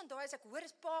 Inteendeel, ek is van daai as ek hoor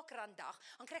is Parkranddag,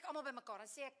 dan kry ek almal bymekaar en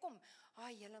sê ek kom,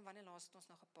 julle, wanneer laas het ons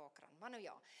nog 'n Parkrand? Maar nou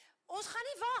ja, ons gaan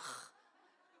nie wag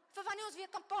vir wanneer ons weer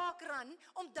kan parkrun,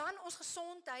 om dan ons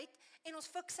gesondheid en ons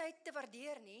fiksheid te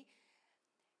waardeer nie.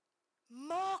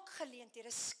 Maak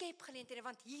geleenthede, skep geleenthede,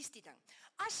 want hier's die ding.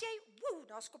 As jy,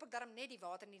 daar skop ek daarom net die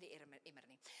water nie die emmer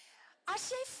nie. As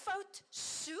jy fout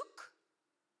soek,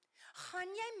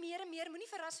 gaan jy meer en meer, moenie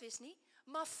verras wees nie,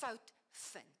 maar fout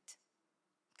vind.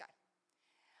 Okay.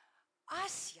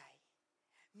 As jy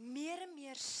meer en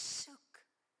meer soek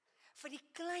vir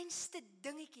die kleinste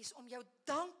dingetjies om jou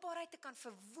dankbaarheid te kan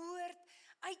verwoord,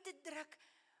 uit te druk,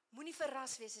 moenie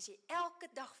verras wees as jy elke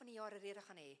dag van die jaar 'n rede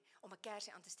gaan hê om 'n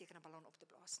kersie aan te steek en 'n ballon op te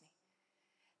blaas nie.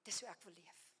 Dis hoe ek wil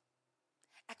leef.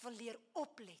 Ek wil leer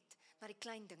oplet na die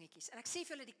klein dingetjies. En ek sê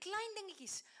vir julle, die klein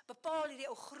dingetjies bepaal hierdie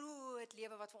ou groot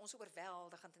lewe wat vir ons so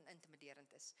oorweldigend en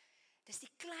intimiderend is. Dis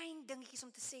die klein dingetjies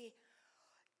om te sê,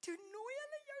 toe nooi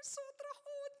hulle jou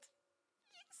Saterdagoggend.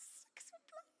 Yes, ek is so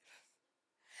bly.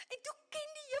 En toe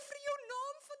ken die juffrou jou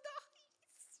naam vandag.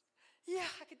 Yes.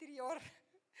 Ja, ek het hierdie jaar,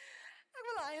 ek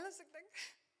wil huil as ek dink,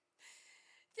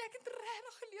 ek het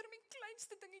regtig geleer om die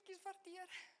kleinste dingetjies waardeer.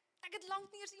 Ek het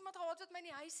lank nie eers iemand gehad wat my in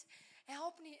die huis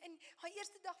help nie. En haar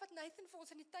eerste dag wat Nathan vir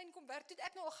ons in die tuin kom werk, toe het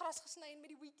ek nou al gras gesny en met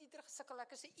die weed eater gesukkel.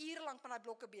 Ek is 'n uur lank met daai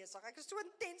blokke besig. Ek is so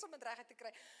intens om dit reg te kry.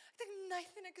 Ek dink,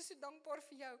 Nathan, ek is so dankbaar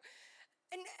vir jou.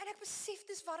 En ek besef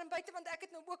dis warm buite, want ek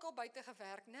het nou ook al buite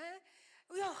gewerk, né?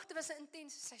 Ja, dit was 'n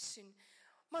intense seisoen.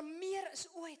 Maar meer as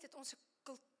ooit het ons 'n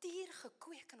kultuur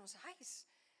gekweek in ons huis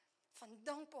van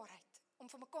dankbaarheid, om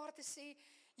vir mekaar te sê,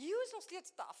 hier is nog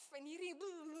steeds taaf, en hierdie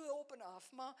op en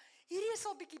af, maar hierdie is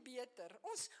al bietjie beter.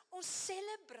 Ons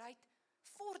celebrate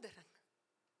vordering.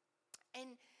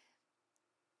 En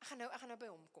ek gaan nou by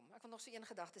hom kom. Ek wil nog so een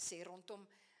gedagte sê rondom,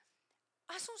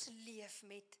 as ons leef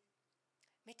met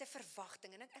 'n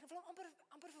verwagting, en ek wil hom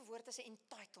amper verwoord as 'n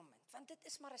entitlement, want dit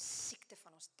is maar 'n siekte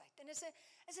van ons tyd, en is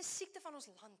 'n siekte van ons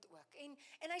land ook, en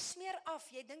hy smeer af,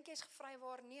 jy dink jy's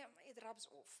gevrywaar, nee, it rubs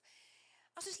off.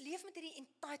 As ons leef met hierdie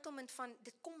entitlement van,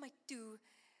 dit kom my toe,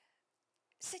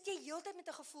 sit jy heeltyd met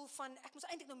 'n gevoel van, ek moes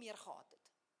eintlik nog meer gehad het.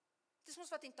 Dis mos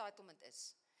wat entitlement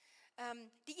is.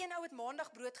 Die een ou het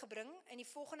maandag brood gebring, en die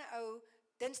volgende ou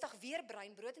Dinsdag weer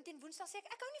breinbrood, en teen Woensdag sê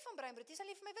ek hou nie van breinbrood, jy sal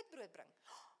liever vir my witbrood bring.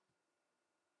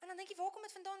 En dan dink jy, waar kom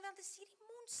dit vandaan? Want dit is hierdie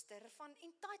monster van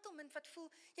entitlement wat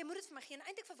voel, jy moet dit vir my gee, en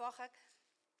eintlik verwag ek,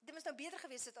 dit moes nou beter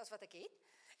gewees het as wat ek het.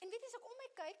 En weet jy, as ek om my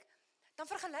kyk, dan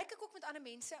vergelyk ek ook met ander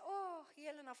mense,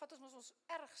 Helena, vat ons ons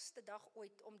ergste dag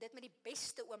ooit, om dit met die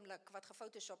beste oomblik, wat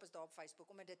gefotoshop is daar op Facebook,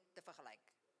 om dit te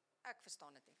vergelyk. Ek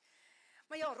verstaan dit nie.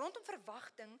 Maar ja, rondom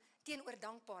verwagting, teenoor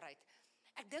dankbaarheid.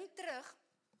 Ek dink terug,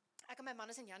 ek en my man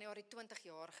is in Januarie 20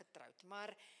 jaar getroud,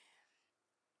 maar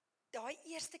daai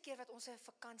eerste keer wat ons 'n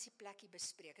vakansieplekkie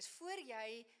bespreek, is voor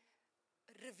jy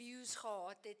reviews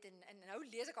gehad het, en nou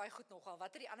lees ek daai goed nogal,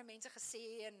 wat het die ander mense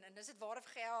gesê, en is dit waar of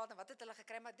geld, en wat het hulle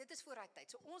gekry, maar dit is voor daai tyd,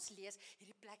 so ons lees,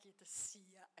 hierdie plek het 'n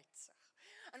see-uitsig,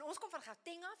 en ons kom van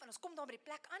Gauteng af, en ons kom daar by die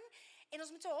plek aan, en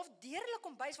ons moet so half deur hulle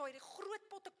kombuis, waar hierdie groot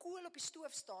potte kool op die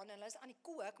stoof staan, en hulle is aan die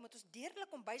kook, moet ons deur hulle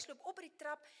kombuis loop, op by die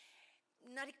trap,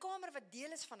 na die kamer wat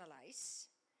deel is van hulle huis,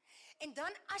 en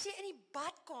dan as jy in die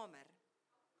badkamer,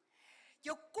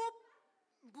 jou kop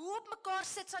bo op mekaar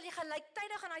sit, sal jy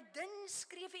gelyktydig aan daai dun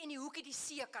skreefie in die hoekie die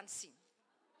see kan sien.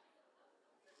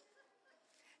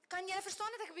 Kan jy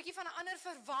verstaan dat ek 'n bietjie van 'n ander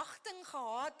verwagting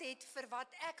gehad het vir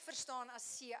wat ek verstaan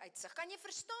as see-uitsig? Kan jy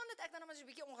verstaan dat ek dan maar so 'n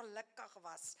bietjie ongelukkig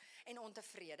was en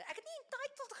ontevrede? Ek het nie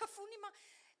entitled gevoel nie, maar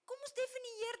kom ons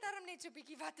definieer daarom net so 'n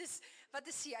bietjie wat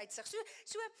is see-uitsig.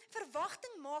 So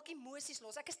verwagting maak emosies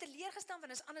los. Ek is teleurgestel want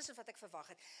dit is anders as wat ek verwag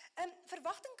het.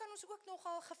 Verwagting kan ons ook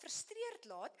nogal gefrustreerd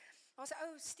laat. Daar's 'n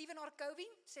ou Stephen R. Covey,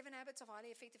 7 Habits of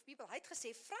Highly Effective People. Hy het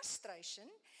gesê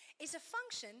frustration is a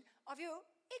function of your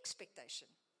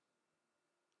expectation.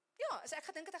 Ja, as ek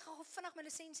gedink het ek gaan vinnig my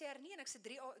lisensie hernie en ek sit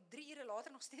 3 ure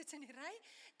later nog steeds in die ry,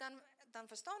 dan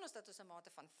verstaan ons dat ons 'n mate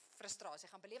van frustrasie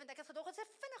gaan beleef, want ek het gedog dit is 'n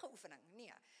vinnige oefening.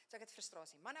 Nee, so ek het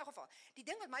frustrasie. Maar in elk geval, die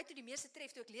ding wat my toe die meeste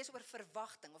tref toe ek lees oor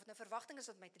verwagting, of dit nou verwagting is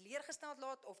wat my teleurgesteld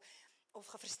laat of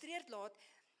gefrustreerd laat,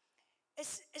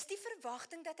 is die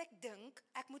verwagting dat ek dink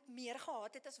ek moet meer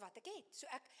gehad het as wat ek het. So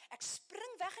ek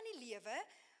spring weg in die lewe.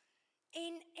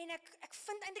 En ek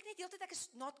vind eintlik net heeltyd ek is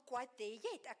not quite there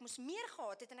yet. Ek moes meer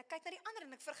gehad het en ek kyk na die ander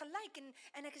en ek vergelyk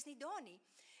en ek is nie daar nie.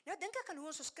 Nou dink ek aan hoe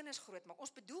ons kinders groot maak.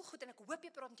 Ons bedoel goed en ek hoop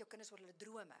jy praat met jou kinders oor hulle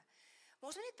drome. Maar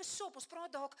ons moet net besop, ons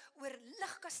praat dalk oor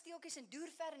ligkasteeltjies en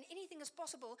duurver en anything is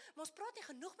possible, maar ons praat nie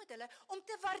genoeg met hulle om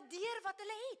te waardeer wat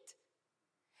hulle het.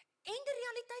 En die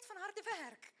realiteit van harde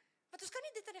werk. Want ons kan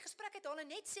nie dit in die gesprek uithaal en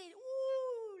net sê,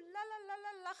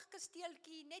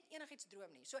 lagkasteeltjie, net enigiets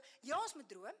droom nie. So ja, ons moet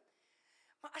droom.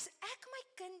 Maar as ek my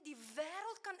kind die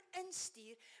wêreld kan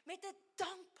instuur met 'n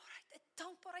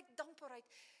dankbaarheid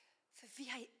vir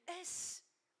wie hy is,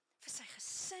 vir sy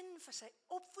gesin, vir sy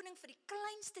opvoeding, vir die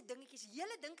kleinste dingetjies.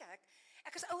 Julle dink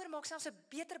ek as ouer maak selfs 'n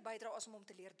beter bydrae as om hom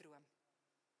te leer droom.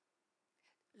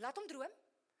 Laat hom droom.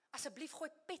 Asseblief gooi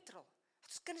petrol. Laat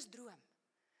ons kinders droom.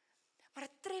 Maar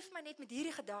dit tref my net met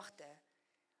hierdie gedagte.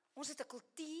 Ons het 'n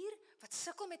kultuur wat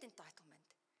sukkel met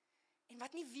entitlement. En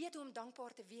wat nie weet hoe om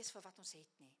dankbaar te wees vir wat ons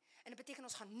het nie. En dit beteken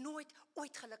ons gaan nooit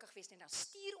ooit gelukkig wees nie. Dan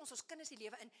stuur ons kinders die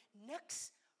lewe in,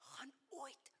 niks gaan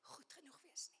ooit goed genoeg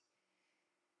wees nie.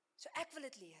 So ek wil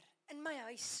dit leer, in my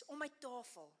huis, om my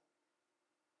tafel.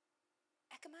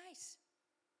 Ek in my huis.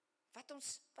 Wat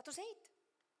ons het,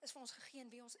 is vir ons gegee en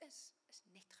wie ons is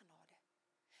net genade.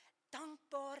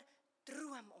 Dankbaar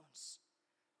droom ons,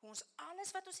 hoe ons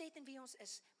alles wat ons het en wie ons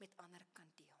is, met ander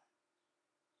kan deel.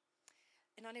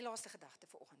 En dan die laaste gedagte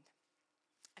vir oggend.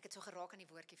 Ek het so geraak aan die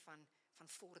woordjie van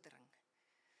vordering.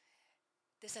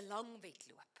 Dis 'n lang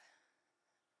wedloop.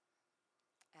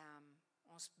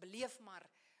 Ons beleef maar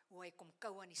hoe hy kom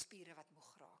kou aan die spiere wat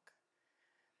moeg raak.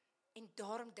 En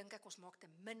daarom dink ek ons maak te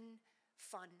min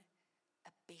van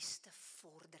 'n beste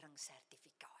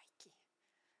vorderingssertifikaatjie.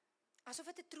 Asof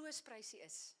dit 'n troosprysie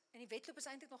is. En die wedloop is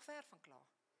eintlik nog ver van klaar.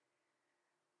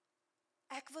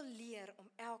 Ek wil leer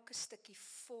om elke stukkie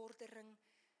vordering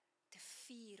te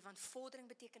vier, want vordering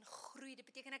beteken groei, dit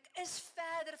beteken ek is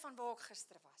verder van waar ek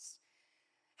gister was.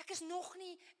 Ek is nog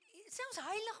nie, selfs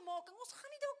heiligmaking, ons gaan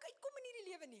nie dalk uitkom in hierdie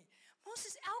lewe nie, maar ons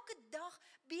is elke dag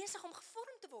besig om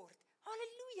gevorm te word.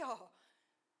 Halleluja!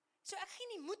 So ek gee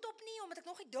nie moed op nie, omdat ek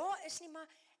nog nie daar is nie, maar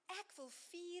ek wil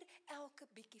vier elke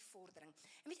bietjie vordering.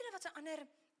 En weet julle wat 'n ander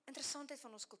interessantheid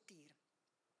van ons kultuur?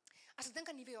 As ek dink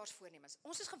aan nuwejaarsvoornemens,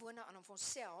 ons is gewoond aan om vir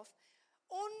onsself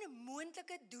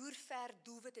onmoontlike doelver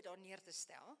doelwitte daar neer te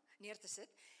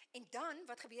sit, en dan,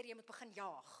 wat gebeur, jy moet begin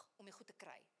jaag om jy goed te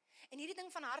kry. En hierdie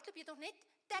ding van hardloop, jy het nog net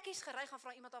tekkies gery, gaan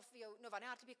vra iemand af vir jou, nou wanneer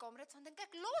hardloop jy kamer uit, dan dink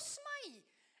ek, los my!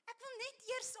 Ek wil net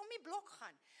eers om die blok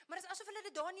gaan. Maar dit is asof hulle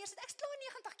dit daar neersit. Ek slaan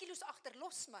 90 kilos agter,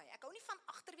 los my. Ek hou nie van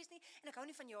agter wees nie en ek hou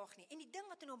nie van jaag nie. En die ding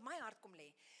wat nou op my hart kom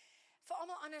lê, vir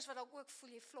almal anders wat dalk ook voel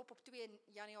jy flop op 2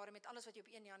 Januarie met alles wat jy op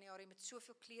 1 Januarie met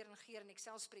soveel kleur en geur en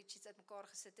Excel spreadsheets uitmekaar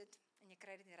gesit het en jy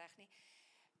kry dit nie reg nie.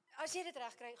 As jy dit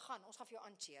reg kry, ons gaan vir jou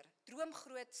aancheer. Droom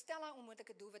groot, stel daai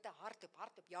onmoontlike doelwitte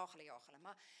hardop, jaag hulle,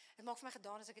 maar dit maak vir my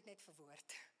gedaan as ek dit net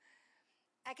verwoord.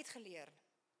 Ek het geleer,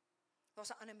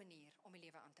 daar's 'n ander manier om die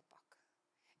lewe aan te pak.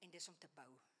 En dis om te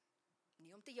bou.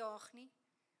 Nie om te jaag nie,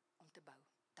 om te bou,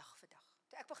 dag vir dag.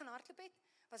 Toe ek begin hardloop het,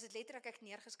 was dit letterlik ek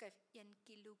neergeskryf 1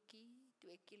 kiloetjie,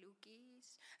 2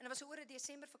 kiloetjies. En dit was oor 'n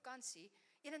Desember vakansie,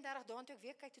 31 dae toe ek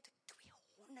weer kyk, toe ek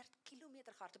 200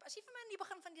 kilometer gehardloop. As jy vir my in die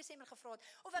begin van Desember gevra het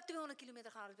of ek 200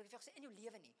 kilometer gehardloop het, ek het gesê in jou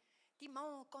lewe nie. Die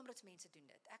mal Cambridge mense doen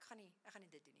dit. Ek gaan nie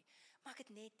dit doen nie. Maar ek het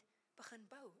net begin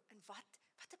bou. En wat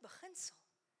 'n beginsel.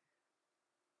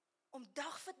 Om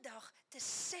dag vir dag te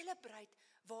celebrate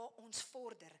waar ons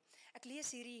vorder. Ek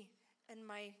lees hierdie in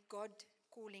my God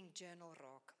Calling Journal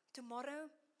raak. Tomorrow,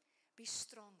 be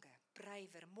stronger,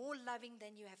 braver, more loving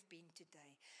than you have been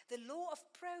today. The law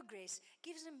of progress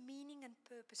gives a meaning and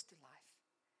purpose to life.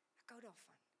 Ek hou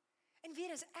daarvan. En weer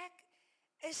eens, ek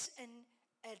is in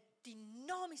 'n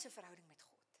dinamiese verhouding met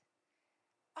God.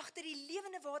 Agter die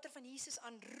lewende water van Jesus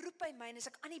aan roep hy my en as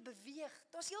ek aan die beweeg,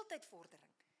 daar's heeltyd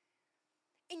vordering.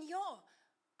 En ja,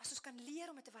 as ons kan leer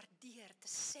om dit te waardeer, te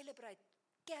celebrate,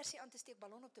 kersie aan te steek,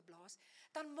 ballon op te blaas,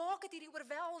 dan maak dit hierdie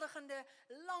oorweldigende,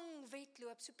 lang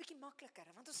wedloop so bietjie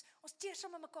makliker, want ons cheer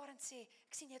saam met mekaar en sê,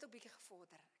 ek sien jy het ook bietjie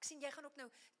gevorder, ek sien jy gaan ook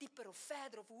nou dieper of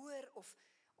verder of hoër of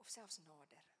selfs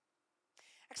nader.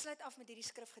 Ek sluit af met hierdie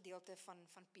skrifgedeelte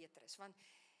van Petrus, want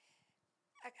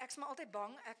ek's maar altyd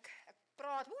bang, ek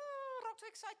praat, raak so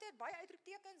excited, baie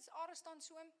uitroeptekens, are staan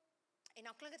so, en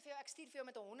dan klink dit vir jou, ek stuur vir jou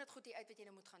met 100 goed hier uit wat jy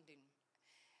nou moet gaan doen.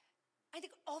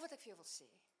 Eintlik al wat ek vir jou wil sê,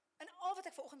 en al wat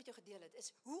ek vanoggend met jou gedeel het,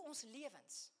 is hoe ons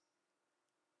lewens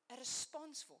 'n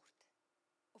respons word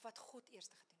op wat God eers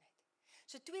gedoen het.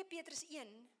 So 2 Petrus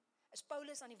 1 is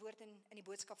Paulus aan die woord in die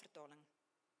boodskapvertaling.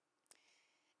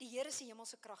 Die Here se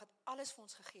hemelse krag het alles vir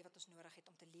ons gegee wat ons nodig het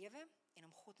om te lewe en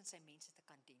om God en sy mense te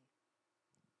kan dien.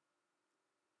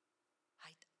 Hy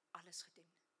het alles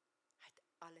gedoen. Hy het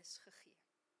alles gegee.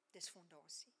 Dis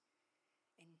fondasie.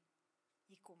 En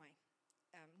hier kom hy.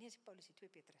 Nie as Paulus, 2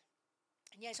 Petrus.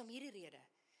 En juist om hierdie rede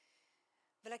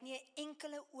wil ek nie 'n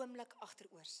enkele oomblik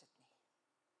agteroor sit nie.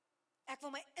 Ek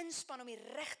wil my inspann om die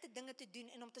regte dinge te doen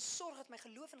en om te sorg dat my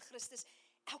geloof in Christus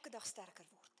elke dag sterker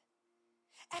word.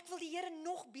 Ek wil die Here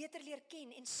nog beter leer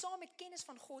ken en saam met kennis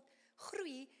van God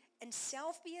groei in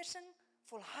selfbeheersing,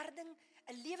 volharding,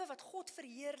 'n lewe wat God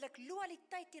verheerlik,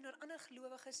 loyaliteit teenoor ander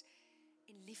gelowiges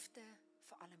en liefde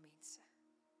vir alle mense.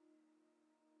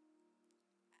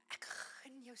 Ek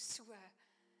gun jou so,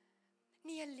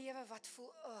 nie 'n lewe wat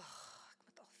voel, ek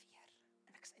moet alweer,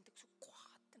 en ek is eintlik so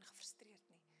kwaad en gefrustreerd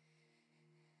nie.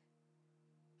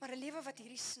 Maar 'n lewe wat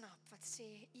hierdie snap, wat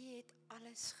sê, U het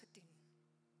alles gedoen.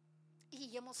 U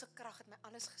hemelse krag het my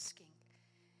alles geskenk.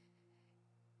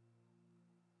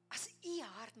 As U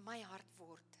hart my hart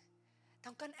word,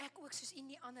 dan kan ek ook soos U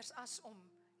nie anders as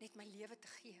om net my lewe te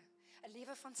gee. 'n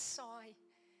Lewe van saai.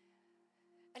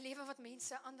 'n Lewe wat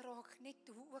mense aanraak, net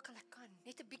hoe ook hulle kan.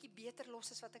 Net 'n bietjie beter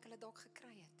los as wat ek hulle dalk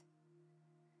gekry het.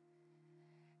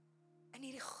 In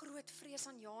hierdie groot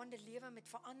vreesaanjaende lewe met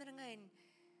veranderinge en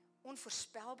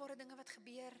onvoorspelbare dinge wat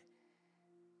gebeur,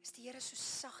 is die Here so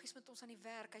saggies met ons aan die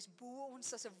werk. Hy's bo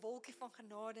ons as 'n wolkie van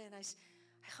genade en hy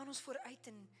gaan ons vooruit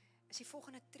en is die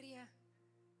volgende tree,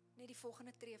 net die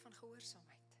volgende tree van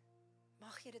gehoorsaamheid.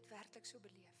 Mag jy dit werklik so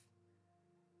beleef.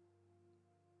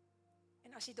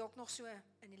 En as jy dalk nog so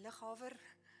in die lughawer,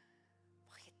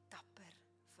 mag jy dapper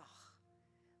wag.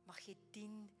 Mag jy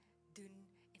dien, doen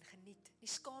en geniet. Nie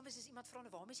skaam wees as iemand vra,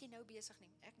 waarom is jy nou besig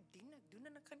nie? Ek dien, ek doen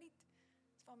en ek geniet.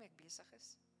 Dis waarmee ek besig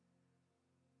is.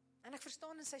 En ek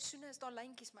verstaan in seisoene is daar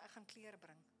lyntjies, maar ek gaan klere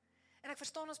bring. En ek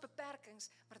verstaan ons beperkings,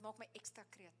 maar dit maak my ekstra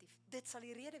kreatief. Dit sal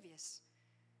die rede wees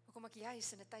hoekom ek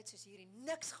juis in 'n tyd soos hierdie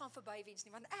niks gaan verbywens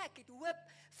nie, want ek het hoop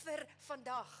vir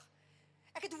vandag.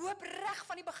 Ek het hoop reg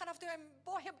van die begin af toe hy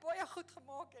baie, baie goed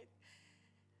gemaak het.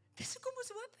 Dis hoekom ons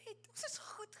hoop het. Ons is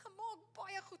goed gemaak,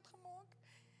 baie goed gemaak.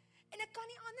 En ek kan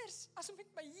nie anders as om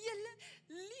met my hele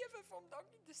lewe vir hom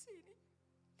dankie te sê nie.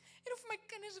 En om vir my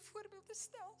kinders 'n voorbeeld te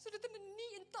stel, sodat hulle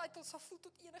nie entitled sal voel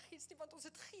tot enigiets nie, want ons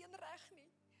het geen reg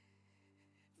nie.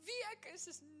 Wie ek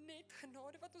is net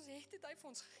genade, wat ons het hy vir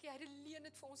ons gegee, hy leen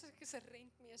dit vir ons, ek is 'n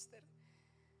rentmeester.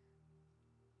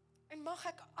 En mag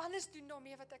ek alles doen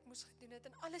daarmee wat ek moes gedoen het,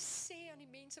 en alles sê aan die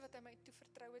mense wat hy my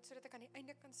toevertrou het, sodat ek aan die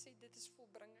einde kan sê, dit is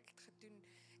volbring, ek het gedoen.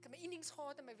 Ek het my innings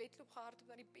gehad en my wedloop gehardloop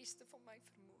na die beste van my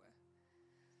vermoë.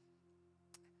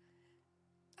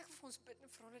 Ek wil vir ons bid en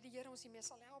vra dat die Here ons hiermee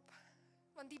sal help.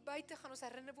 Want die buite gaan ons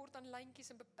herinner word aan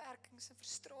lyntjies en beperkings en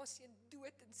frustrasie en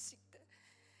dood en siekte.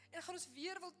 En gaan ons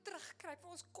weer wil terugkruip, vir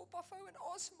ons kop afhou en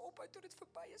asem ophou tot dit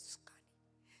verby is. Ons kan nie.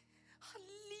 Gaan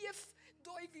leef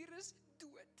daai virus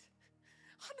dood.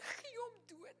 Gaan gee hom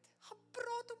dood. Gaan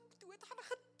praat hom dood. Gaan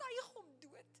getuig hom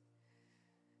dood.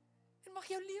 En mag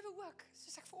jou lewe ook,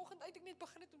 soos ek vanoggend eintlik net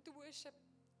begin het om te worship,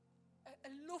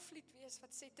 'n loflied wees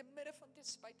wat sê te midde van ten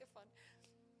spyte van.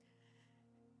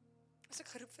 As ek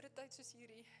geroep vir 'n tyd soos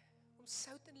hierdie, om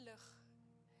sout en lig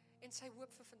en sy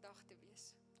hoop vir vandag te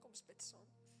wees. Kom ons bid saam.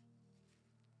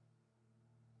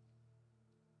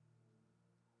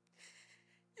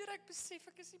 Here, ek besef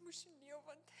ek is emosioneel,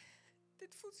 want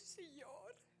dit voel soos 'n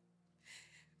jaar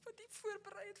wat ek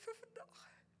voorberei het vir vandag.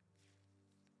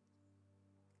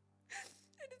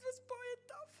 En dit was baie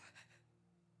taaf,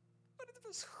 maar dit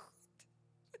was goed,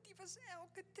 want die was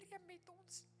elke tree met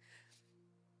ons.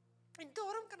 En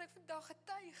daarom kan ek vandag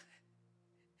getuig.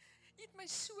 Jy het my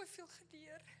soveel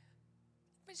geleer.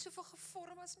 Jy het my soveel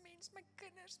gevorm as mens, my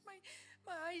kinders, my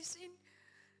huis, en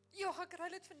ek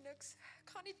ruil dit vir niks. Ek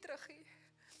gaan nie terug nie.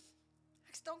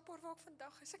 Ek is dankbaar waar ek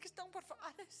vandag is. Ek is dankbaar vir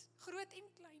alles, groot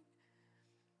en klein.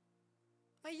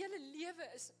 My hele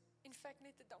lewe is in feite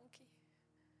net 'n dankie.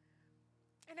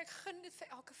 En ek gun dit vir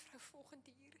elke vrou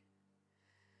volgende hier.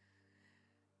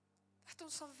 Dat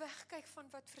ons sal wegkyk van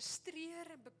wat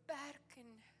frustreer en beperk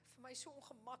en vir my so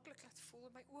ongemaklik laat voel,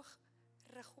 my oog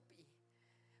rig op U,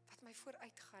 wat my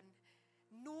vooruit gaan,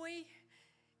 nooi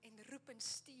en roep en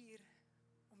stuur,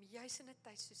 om juis in 'n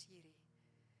tyd soos hierdie,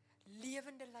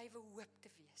 lewende lywe hoop te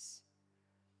wees,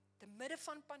 te midde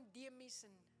van pandemies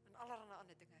en allerlei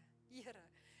ander dinge. Here,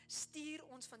 stuur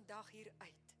ons vandag hier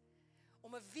uit,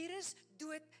 om 'n virus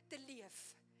dood te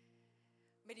leef,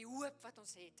 met die hoop wat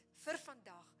ons het, vir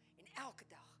vandag, en elke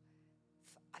dag,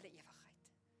 vir alle ewigheid.